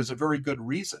 Well, there's a very good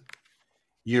reason.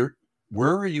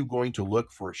 Where are you going to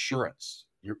look for assurance?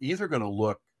 You're either going to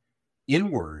look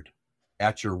inward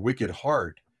at your wicked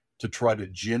heart to try to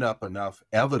gin up enough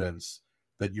evidence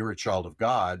that you're a child of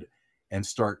God and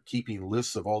start keeping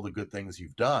lists of all the good things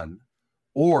you've done,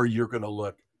 or you're going to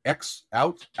look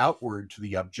outward to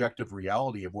the objective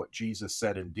reality of what Jesus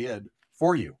said and did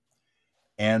for you.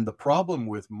 And the problem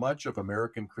with much of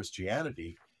American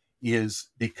Christianity is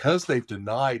because they've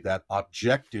denied that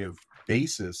objective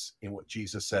basis in what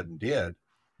Jesus said and did,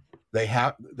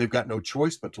 they've got no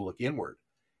choice but to look inward.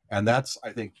 And that's,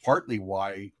 I think, partly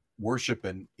why worship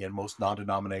in most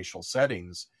non-denominational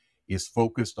settings is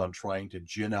focused on trying to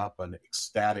gin up an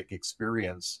ecstatic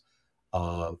experience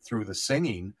through the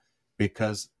singing,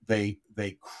 because they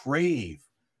crave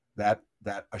that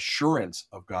assurance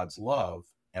of God's love,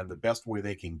 and the best way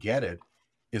they can get it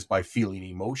is by feeling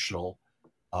emotional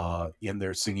in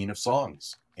their singing of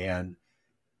songs. And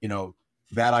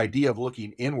that idea of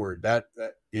looking inward, that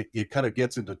it kind of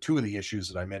gets into two of the issues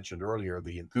that I mentioned earlier,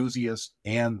 the enthusiast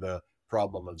and the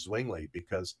problem of Zwingli,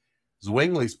 because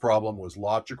Zwingli's problem was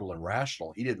logical and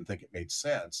rational. He didn't think it made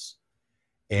sense.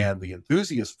 And the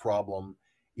enthusiast problem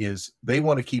is they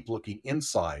want to keep looking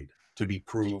inside to be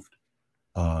proved,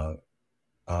 that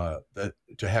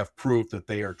to have proof that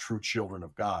they are true children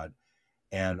of God.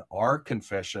 And our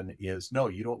confession is, no,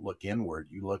 you don't look inward.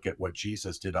 You look at what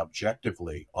Jesus did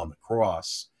objectively on the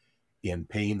cross in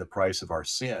paying the price of our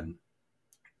sin.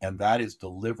 And that is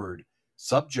delivered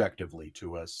subjectively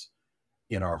to us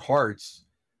in our hearts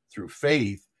through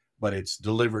faith, but it's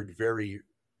delivered very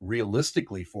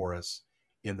realistically for us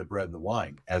in the bread and the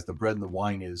wine. As the bread and the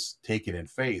wine is taken in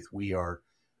faith, we are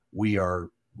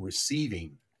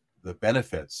receiving the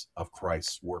benefits of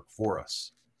Christ's work for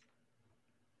us.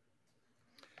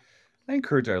 I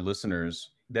encourage our listeners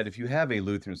that if you have a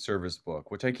Lutheran service book,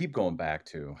 which I keep going back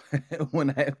to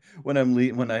when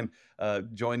I'm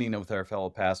joining with our fellow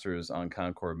pastors on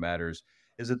Concord Matters,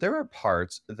 is that there are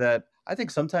parts that I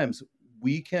think sometimes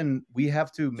we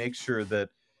have to make sure that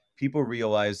people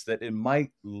realize that it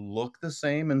might look the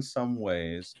same in some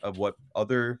ways of what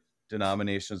other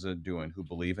denominations are doing who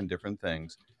believe in different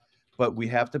things, but we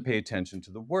have to pay attention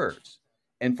to the words.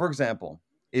 And for example,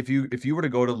 if you were to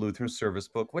go to Lutheran Service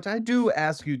Book, which I do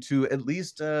ask you to at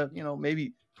least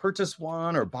maybe purchase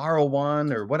one or borrow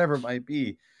one or whatever it might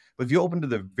be, but if you open to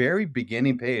the very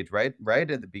beginning page, right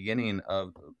at the beginning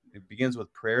of it begins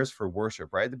with prayers for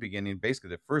worship, right at the beginning, basically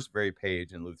the first very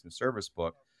page in Lutheran Service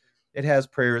Book, it has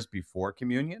prayers before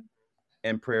communion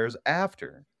and prayers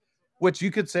after. Which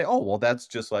you could say, oh, well, that's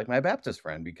just like my Baptist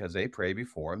friend because they pray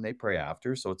before and they pray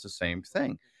after. So it's the same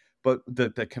thing. But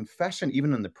the confession,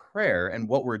 even in the prayer and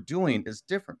what we're doing is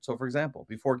different. So, for example,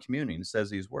 before communion, it says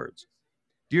these words: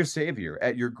 Dear Savior,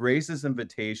 at your grace's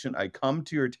invitation, I come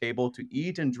to your table to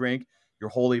eat and drink your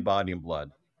holy body and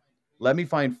blood. Let me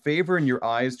find favor in your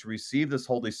eyes to receive this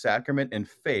holy sacrament in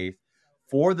faith,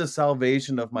 for the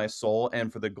salvation of my soul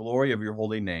and for the glory of your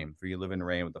holy name. For you live and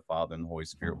reign with the Father and the Holy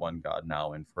Spirit, one God,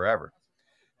 now and forever.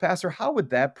 Pastor, how would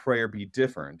that prayer be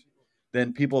different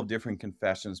than people of different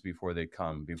confessions before they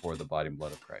come before the body and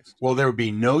blood of Christ? Well, there would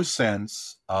be no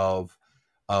sense of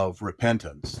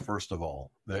repentance. First of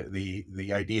all,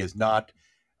 the idea is not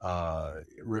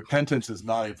repentance is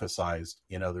not emphasized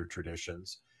in other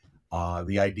traditions.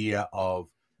 The idea of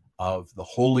the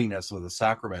holiness of the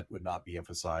sacrament would not be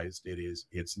emphasized.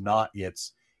 It's not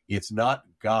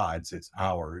God's, it's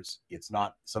ours. It's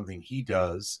not something he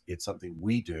does, it's something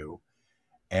we do.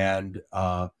 And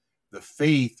the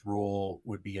faith rule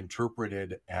would be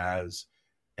interpreted as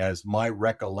my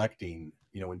recollecting.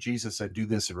 When Jesus said, "Do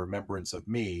this in remembrance of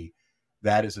me,"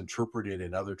 that is interpreted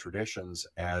in other traditions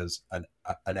as an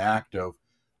act of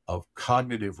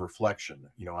cognitive reflection.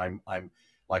 I'm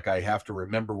like, I have to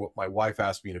remember what my wife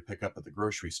asked me to pick up at the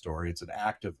grocery store. It's an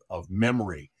act of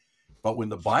memory. But when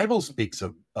the Bible speaks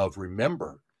of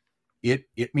remember,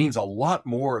 it means a lot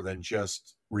more than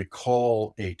just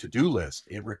recall a to-do list.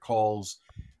 It recalls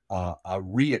a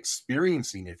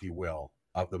re-experiencing, if you will,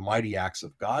 of the mighty acts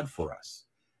of God for us.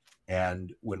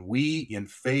 And when we in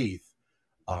faith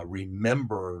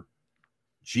remember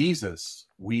Jesus,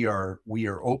 we are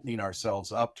opening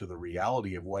ourselves up to the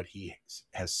reality of what he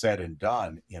has said and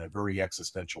done in a very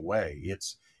existential way.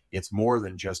 It's more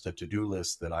than just a to-do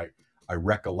list that I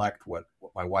recollect what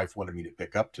my wife wanted me to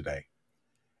pick up today.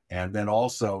 And then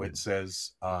also it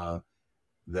says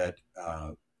that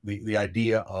the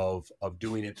idea of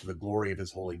doing it to the glory of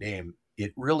his holy name,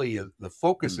 it really is, the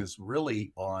focus is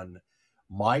really on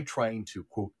my trying to,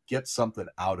 quote, get something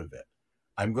out of it.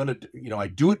 I'm going to, I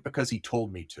do it because he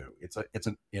told me to.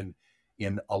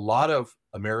 In a lot of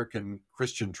American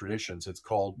Christian traditions, it's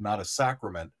called not a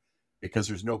sacrament because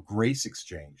there's no grace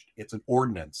exchanged. It's an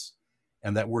ordinance.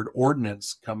 And that word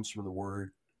ordinance comes from the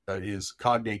word is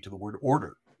cognate to the word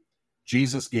order.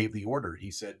 Jesus gave the order. He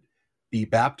said, be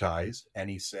baptized. And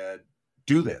he said,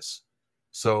 do this.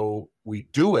 So we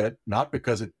do it not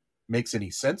because it makes any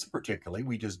sense particularly.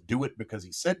 We just do it because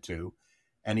he said to.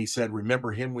 And he said,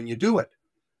 remember him when you do it.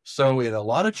 So in a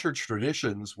lot of church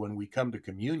traditions, when we come to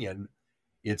communion,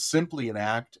 it's simply an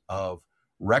act of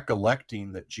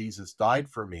recollecting that Jesus died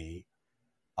for me,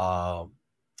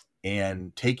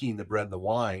 and taking the bread and the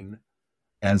wine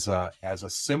as a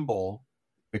symbol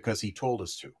because he told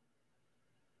us to.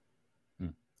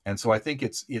 And so I think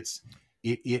it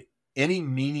any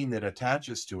meaning that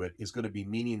attaches to it is going to be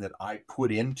meaning that I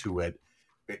put into it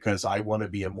because I want to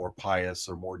be a more pious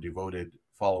or more devoted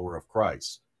follower of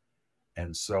Christ.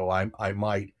 And so I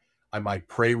might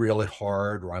pray really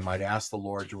hard, or I might ask the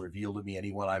Lord to reveal to me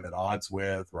anyone I'm at odds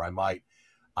with, or I might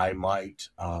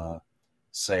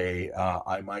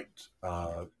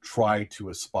try to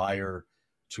aspire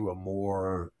to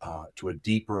a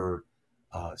deeper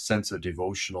sense of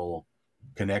devotional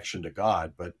connection to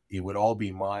God, but it would all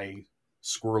be my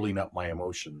swirling up my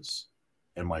emotions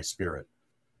and my spirit.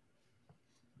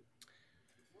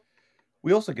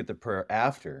 We also get the prayer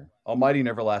after. Almighty and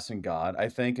everlasting God, I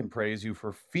thank and praise you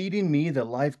for feeding me the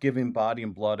life-giving body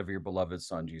and blood of your beloved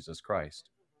Son, Jesus Christ.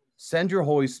 Send your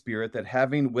Holy Spirit that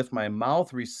having with my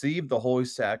mouth received the Holy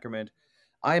Sacrament,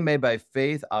 I may by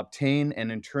faith obtain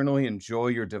and eternally enjoy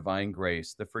your divine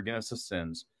grace, the forgiveness of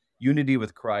sins, unity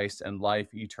with Christ, and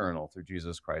life eternal through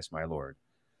Jesus Christ, my Lord.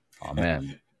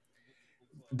 Amen.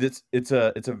 It's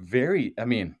a very,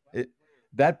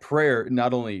 that prayer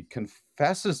not only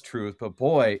confesses truth, but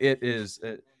boy, it is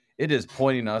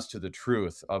pointing us to the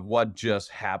truth of what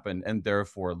just happened, and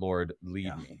therefore, Lord,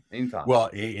 lead me. Any thoughts? Well,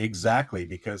 exactly,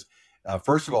 because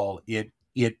first of all,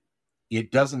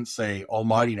 it doesn't say,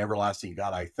 Almighty and everlasting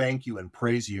God, I thank you and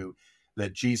praise you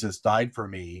that Jesus died for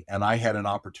me, and I had an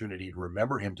opportunity to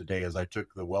remember him today as I took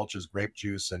the Welch's grape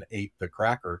juice and ate the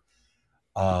cracker,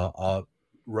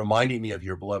 reminding me of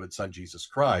your beloved Son, Jesus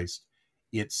Christ.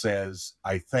 It says,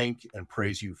 I thank and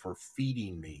praise you for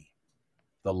feeding me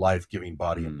the life-giving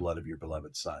body and blood of your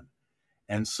beloved Son.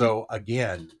 And so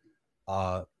again,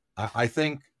 I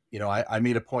think, I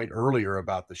made a point earlier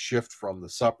about the shift from the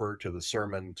supper to the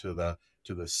sermon to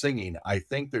the singing. I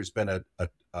think there's been a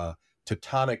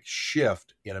tectonic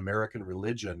shift in American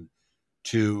religion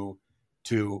to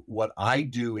what I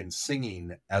do in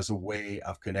singing as a way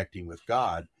of connecting with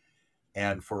God.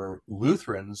 And for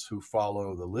Lutherans who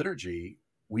follow the liturgy,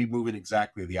 we move in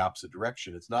exactly the opposite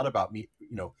direction. It's not about me,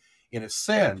 in a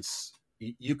sense,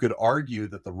 you could argue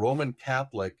that the Roman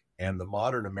Catholic and the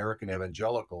modern American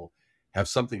evangelical have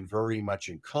something very much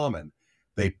in common.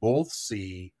 They both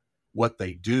see what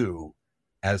they do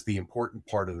as the important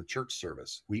part of the church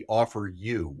service. We offer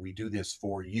you, we do this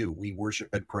for you, we worship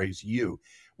and praise you,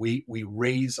 we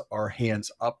raise our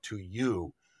hands up to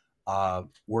you.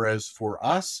 Whereas for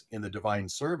us in the divine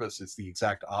service, it's the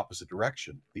exact opposite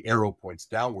direction. The arrow points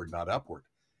downward, not upward.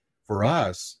 For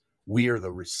us, we are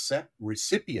the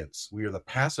recipients, we are the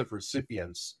passive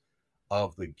recipients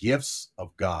of the gifts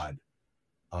of God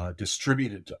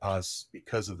distributed to us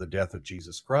because of the death of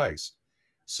Jesus Christ.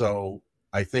 So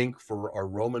I think for our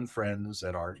Roman friends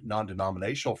and our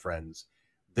non-denominational friends,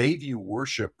 they view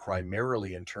worship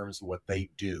primarily in terms of what they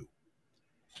do.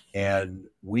 And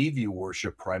we view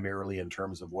worship primarily in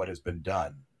terms of what has been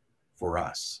done for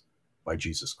us by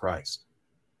Jesus Christ.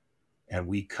 And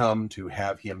we come to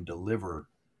have him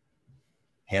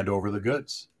hand over the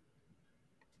goods.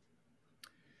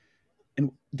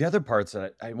 And the other parts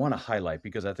that I want to highlight,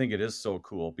 because I think it is so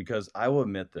cool, because I will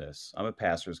admit this, I'm a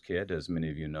pastor's kid, as many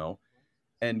of you know,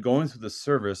 and going through the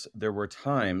service, there were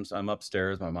times I'm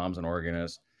upstairs, my mom's an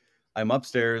organist, I'm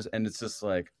upstairs and it's just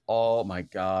like, oh my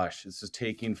gosh, this is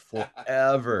taking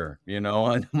forever,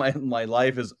 and my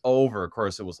life is over. Of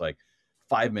course, it was like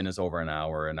 5 minutes over an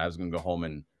hour and I was going to go home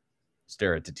and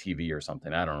stare at the TV or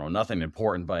something. I don't know, nothing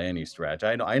important by any stretch.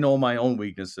 I know my own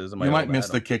weaknesses. And you might miss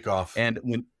the kickoff. And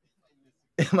when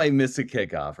I might miss a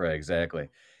kickoff, right? Exactly.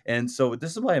 And so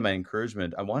this is why my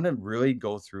encouragement, I want to really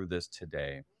go through this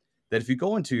today. That if you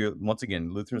go into your, once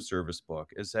again, Lutheran service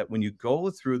book, is that when you go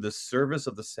through the service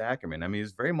of the sacrament, I mean,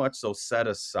 it's very much so set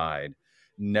aside,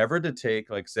 never to take,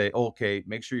 like, say, okay,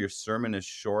 make sure your sermon is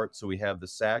short so we have the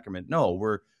sacrament. No,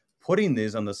 we're putting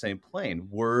these on the same plane,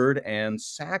 word and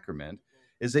sacrament,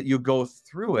 is that you go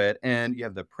through it and you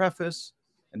have the preface,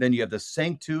 and then you have the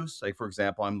Sanctus. Like, for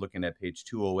example, I'm looking at page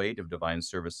 208 of Divine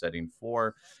Service Setting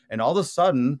 4, and all of a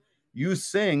sudden, you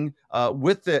sing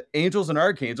with the angels and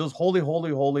archangels, holy,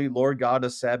 holy, holy, Lord God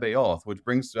of Sabaoth, which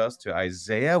brings us to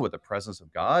Isaiah with the presence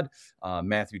of God,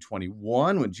 Matthew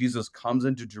 21, when Jesus comes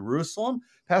into Jerusalem.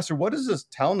 Pastor, what is this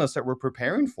telling us that we're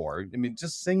preparing for? I mean,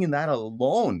 just singing that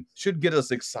alone should get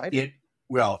us excited.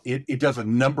 It does a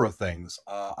number of things.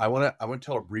 I want to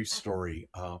tell a brief story.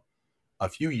 A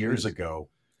few years ago,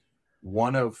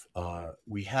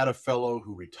 we had a fellow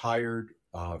who retired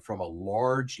from a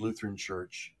large Lutheran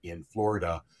church in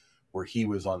Florida, where he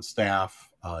was on staff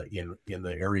in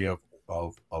the area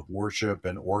of worship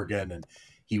and organ, and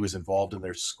he was involved in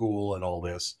their school and all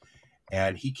this.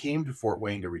 And he came to Fort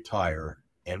Wayne to retire.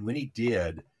 And when he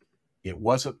did, it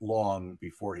wasn't long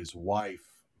before his wife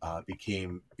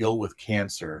became ill with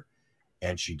cancer,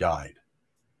 and she died.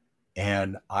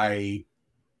 And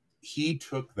he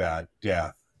took that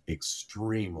death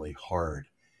extremely hard.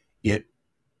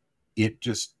 It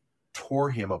just tore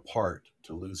him apart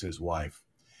to lose his wife.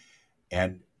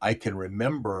 And I can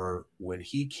remember when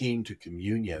he came to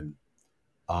communion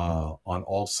on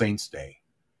All Saints Day,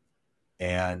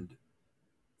 and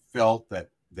felt that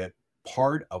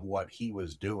part of what he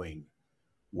was doing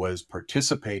was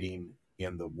participating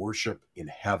in the worship in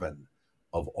heaven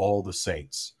of all the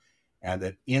saints. And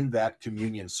that in that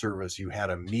communion service, you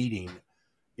had a meeting,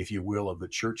 if you will, of the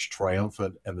church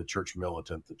triumphant and the church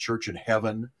militant. The church in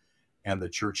heaven and the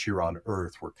church here on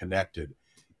earth were connected.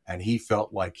 And he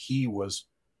felt like he was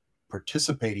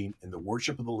participating in the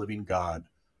worship of the living God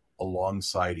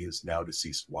alongside his now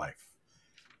deceased wife.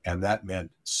 And that meant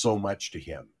so much to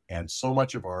him. And so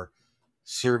much of our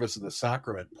service of the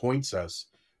sacrament points us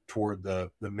toward the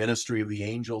ministry of the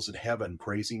angels in heaven,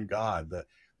 praising God.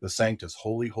 The Sanctus,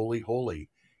 holy, holy, holy,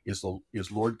 is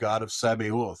Lord God of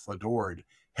Sabaoth, adored,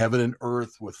 heaven and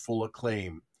earth with full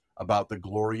acclaim about the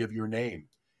glory of your name.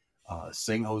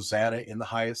 Sing Hosanna in the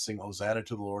highest, sing Hosanna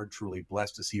to the Lord, truly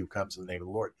blessed is he who comes in the name of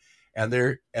the Lord. And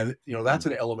that's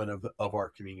an element of our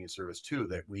communion service too,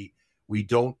 that we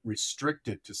don't restrict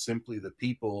it to simply the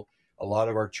people. A lot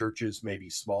of our churches may be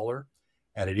smaller,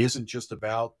 and it isn't just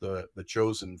about the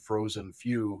chosen frozen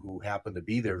few who happen to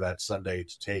be there that Sunday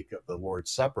to take the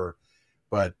Lord's Supper.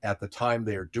 But at the time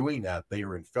they are doing that, they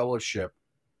are in fellowship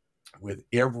with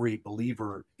every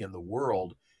believer in the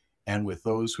world and with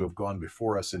those who have gone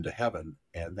before us into heaven.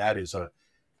 And that is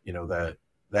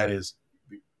that is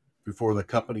before the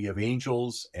company of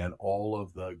angels and all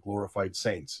of the glorified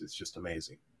saints. It's just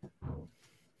amazing.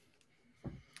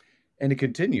 And it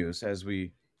continues as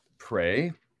we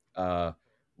pray,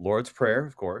 Lord's Prayer,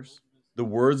 of course, the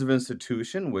words of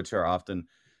institution, which are often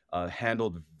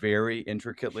handled very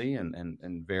intricately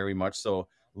and very much so,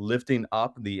 lifting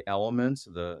up the elements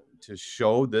to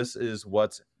show this is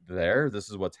what's there, this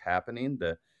is what's happening,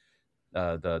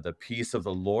 the peace of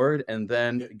the Lord, and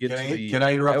then Can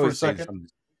I interrupt for a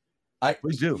second?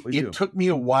 Please do. Please It do. took me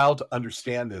a while to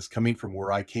understand this, coming from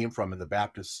where I came from in the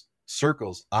Baptist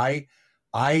circles. I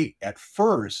at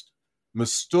first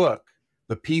mistook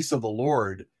the peace of the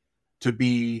Lord to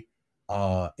be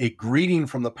a greeting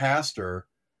from the pastor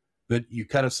that you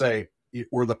kind of say,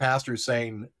 where the pastor is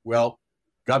saying, well,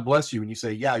 God bless you. And you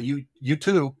say, yeah, you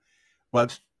too.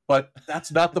 But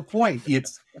that's not the point. It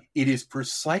is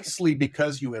precisely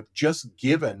because you have just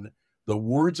given the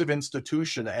words of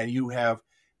institution and you have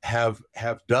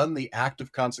done the act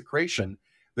of consecration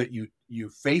that you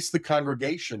face the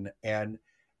congregation and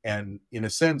in a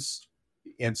sense,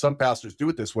 and some pastors do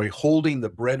it this way, holding the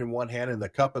bread in one hand and the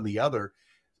cup in the other,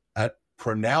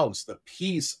 pronounce the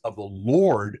peace of the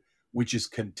Lord, which is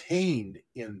contained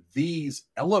in these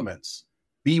elements,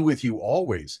 be with you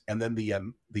always. And then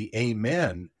the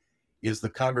amen is the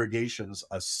congregation's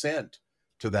assent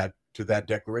to that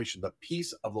declaration. The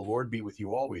peace of the Lord be with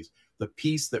you always. The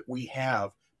peace that we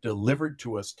have delivered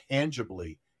to us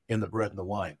tangibly in the bread and the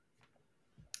wine.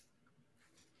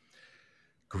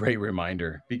 Great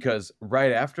reminder, because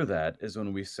right after that is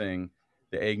when we sing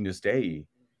the Agnus Dei.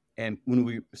 And when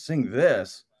we sing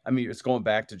this, I mean, it's going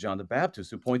back to John the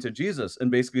Baptist, who points at Jesus and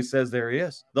basically says, there he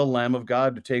is, the Lamb of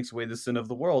God who takes away the sin of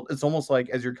the world. It's almost like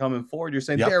as you're coming forward, you're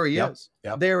saying, there he is.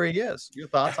 Yep. There he is. Your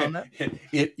thoughts on that?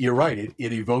 You're right.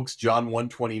 It evokes John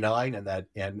 1:29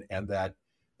 and that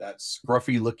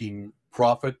scruffy looking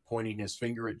prophet pointing his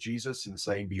finger at Jesus and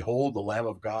saying, behold, the Lamb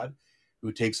of God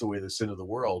who takes away the sin of the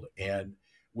world. And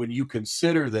when you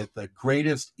consider that the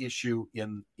greatest issue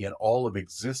in all of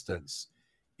existence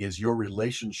is your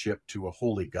relationship to a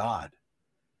holy God,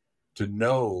 to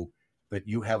know that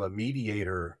you have a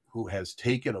mediator who has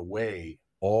taken away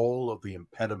all of the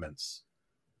impediments,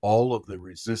 all of the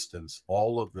resistance,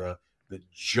 all of the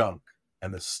junk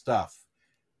and the stuff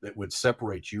that would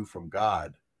separate you from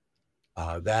God,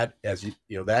 that, as you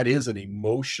know, that is an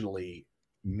emotionally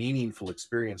meaningful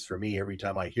experience for me every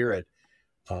time I hear it,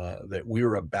 that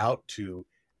we're about to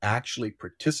actually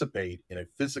participate in a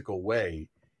physical way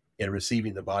in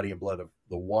receiving the body and blood of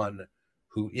the one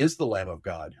who is the Lamb of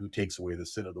God, who takes away the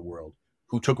sin of the world,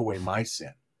 who took away my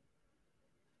sin.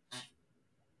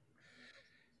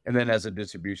 And then as the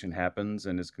distribution happens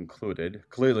and is concluded,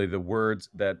 clearly the words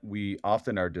that we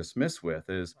often are dismissed with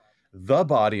is the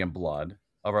body and blood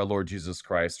of our Lord Jesus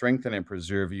Christ, strengthen and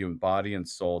preserve you in body and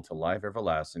soul to life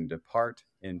everlasting, depart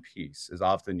in peace, is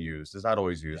often used. It's not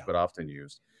always used, but often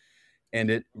used. And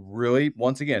it really,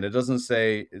 once again, it doesn't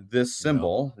say this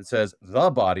symbol. No. It says the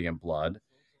body and blood.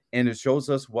 And it shows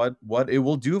us what it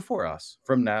will do for us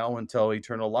from now until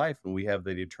eternal life. And we have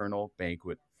the eternal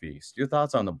banquet feast. Your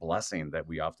thoughts on the blessing that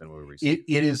we often will receive?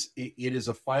 It is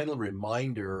a final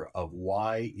reminder of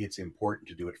why it's important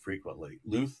to do it frequently.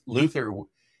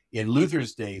 In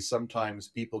Luther's day, sometimes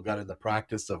people got in the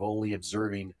practice of only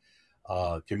observing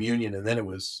communion, and then it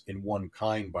was in one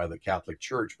kind by the Catholic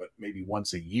Church, but maybe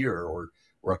once a year or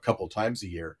a couple times a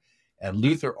year. And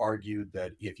Luther argued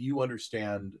that if you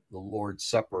understand the Lord's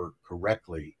Supper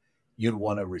correctly, you'd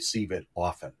want to receive it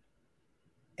often.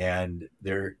 And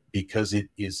because it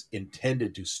is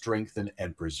intended to strengthen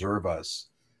and preserve us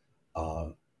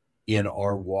in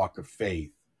our walk of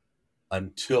faith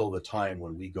until the time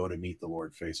when we go to meet the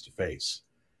Lord face to face.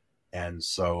 And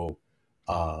so,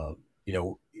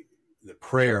 the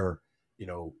prayer,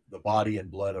 the body and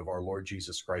blood of our Lord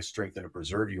Jesus Christ, strengthen and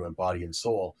preserve you in body and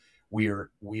soul. We are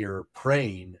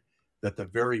praying that the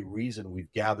very reason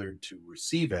we've gathered to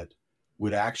receive it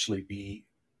would actually be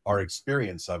our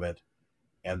experience of it,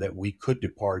 and that we could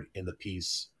depart in the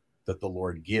peace that the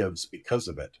Lord gives because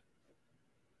of it.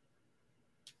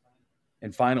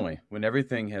 And finally, when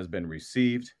everything has been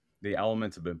received, the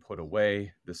elements have been put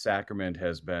away, the sacrament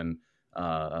has been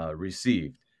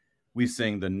received, we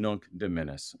sing the Nunc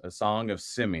Dimittis, a song of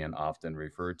Simeon often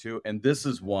referred to. And this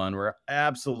is one where I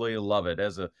absolutely love it.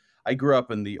 I grew up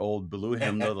in the old blue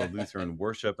hymnal, the Lutheran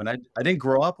worship, and I didn't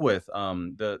grow up with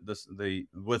the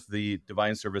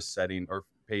divine service setting or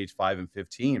page 5 and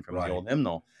 15 from the old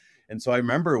hymnal. And so I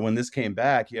remember when this came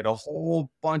back, you had a whole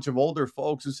bunch of older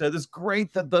folks who said, it's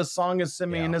great that the song of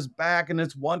Simeon is back and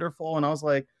it's wonderful. And I was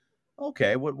like,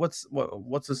 okay, what's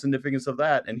the significance of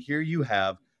that? And here you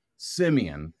have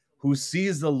Simeon, who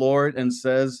sees the Lord and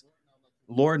says,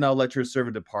 Lord, now let your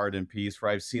servant depart in peace, for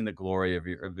I've seen the glory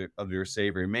of your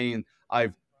Savior. Meaning,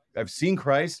 I've seen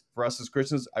Christ. For us as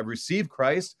Christians, I've received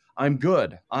Christ. I'm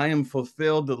good. I am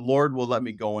fulfilled. The Lord will let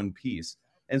me go in peace.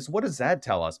 And so what does that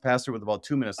tell us, Pastor, with about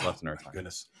 2 minutes left in our time?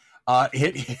 Goodness.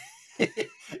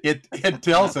 It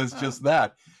tells us just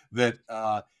that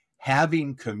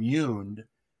having communed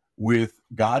with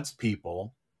God's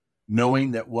people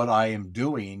knowing that what I am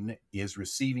doing is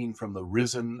receiving from the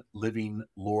risen, living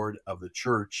Lord of the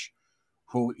church,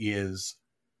 who is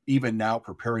even now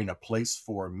preparing a place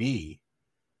for me,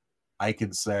 I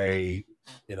can say,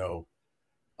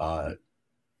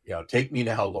 take me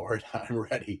now, Lord, I'm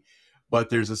ready. But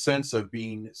there's a sense of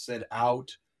being sent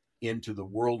out into the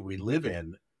world we live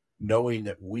in, knowing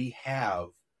that we have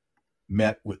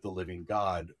met with the living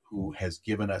God who has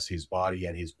given us his body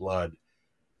and his blood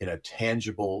in a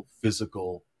tangible,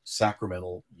 physical,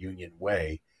 sacramental union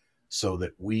way, so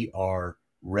that we are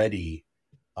ready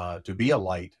to be a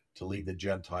light to lead the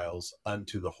Gentiles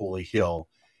unto the holy hill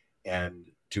and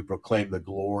to proclaim the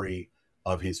glory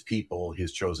of his people,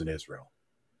 his chosen Israel.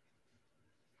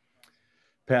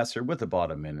 Pastor, with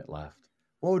about a minute left,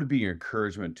 what would be your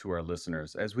encouragement to our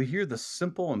listeners as we hear the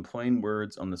simple and plain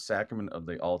words on the sacrament of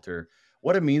the altar,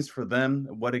 what it means for them,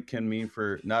 what it can mean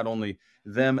for not only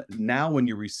them now when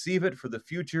you receive it, for the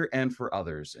future and for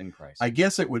others in Christ? I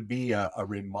guess it would be a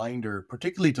reminder,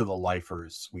 particularly to the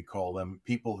lifers, we call them,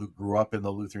 people who grew up in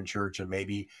the Lutheran Church and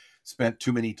maybe spent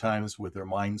too many times with their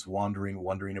minds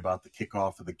wondering about the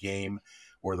kickoff of the game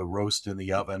or the roast in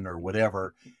the oven or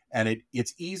whatever. And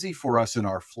it's easy for us in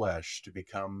our flesh to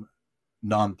become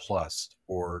nonplussed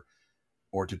or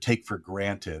to take for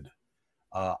granted.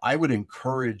 I would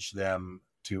encourage them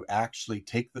to actually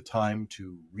take the time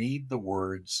to read the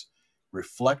words,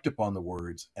 reflect upon the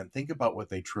words, and think about what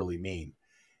they truly mean.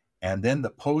 And then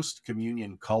the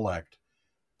post-communion collect,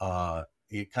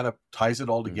 it kind of ties it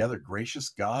all together. Gracious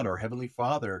God, our Heavenly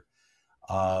Father,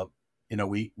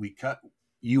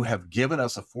 you have given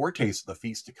us a foretaste of the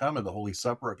feast to come and the Holy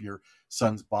Supper of your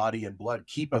Son's body and blood.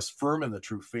 Keep us firm in the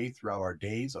true faith throughout our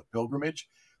days of pilgrimage,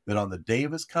 that on the day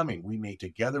of his coming, we may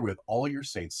together with all your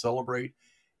saints celebrate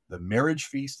the marriage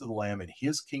feast of the Lamb in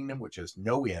his kingdom, which has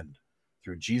no end,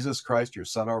 through Jesus Christ, your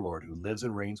Son, our Lord, who lives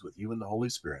and reigns with you in the Holy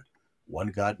Spirit, one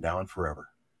God, now and forever.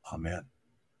 Amen.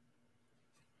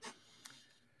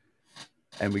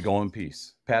 And we go in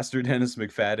peace. Pastor Dennis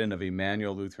McFadden of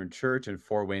Emmanuel Lutheran Church in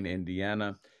Fort Wayne,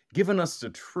 Indiana, giving us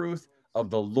the truth of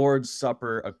the Lord's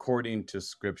Supper according to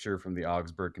Scripture from the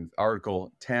Augsburg,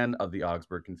 Article 10 of the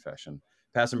Augsburg Confession.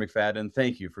 Pastor McFadden,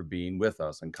 thank you for being with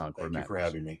us on Concord Matters. Thank you for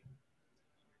having me.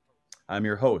 I'm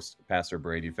your host, Pastor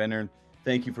Brady Fenner.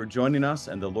 Thank you for joining us,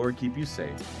 and the Lord keep you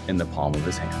safe in the palm of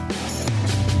his hand.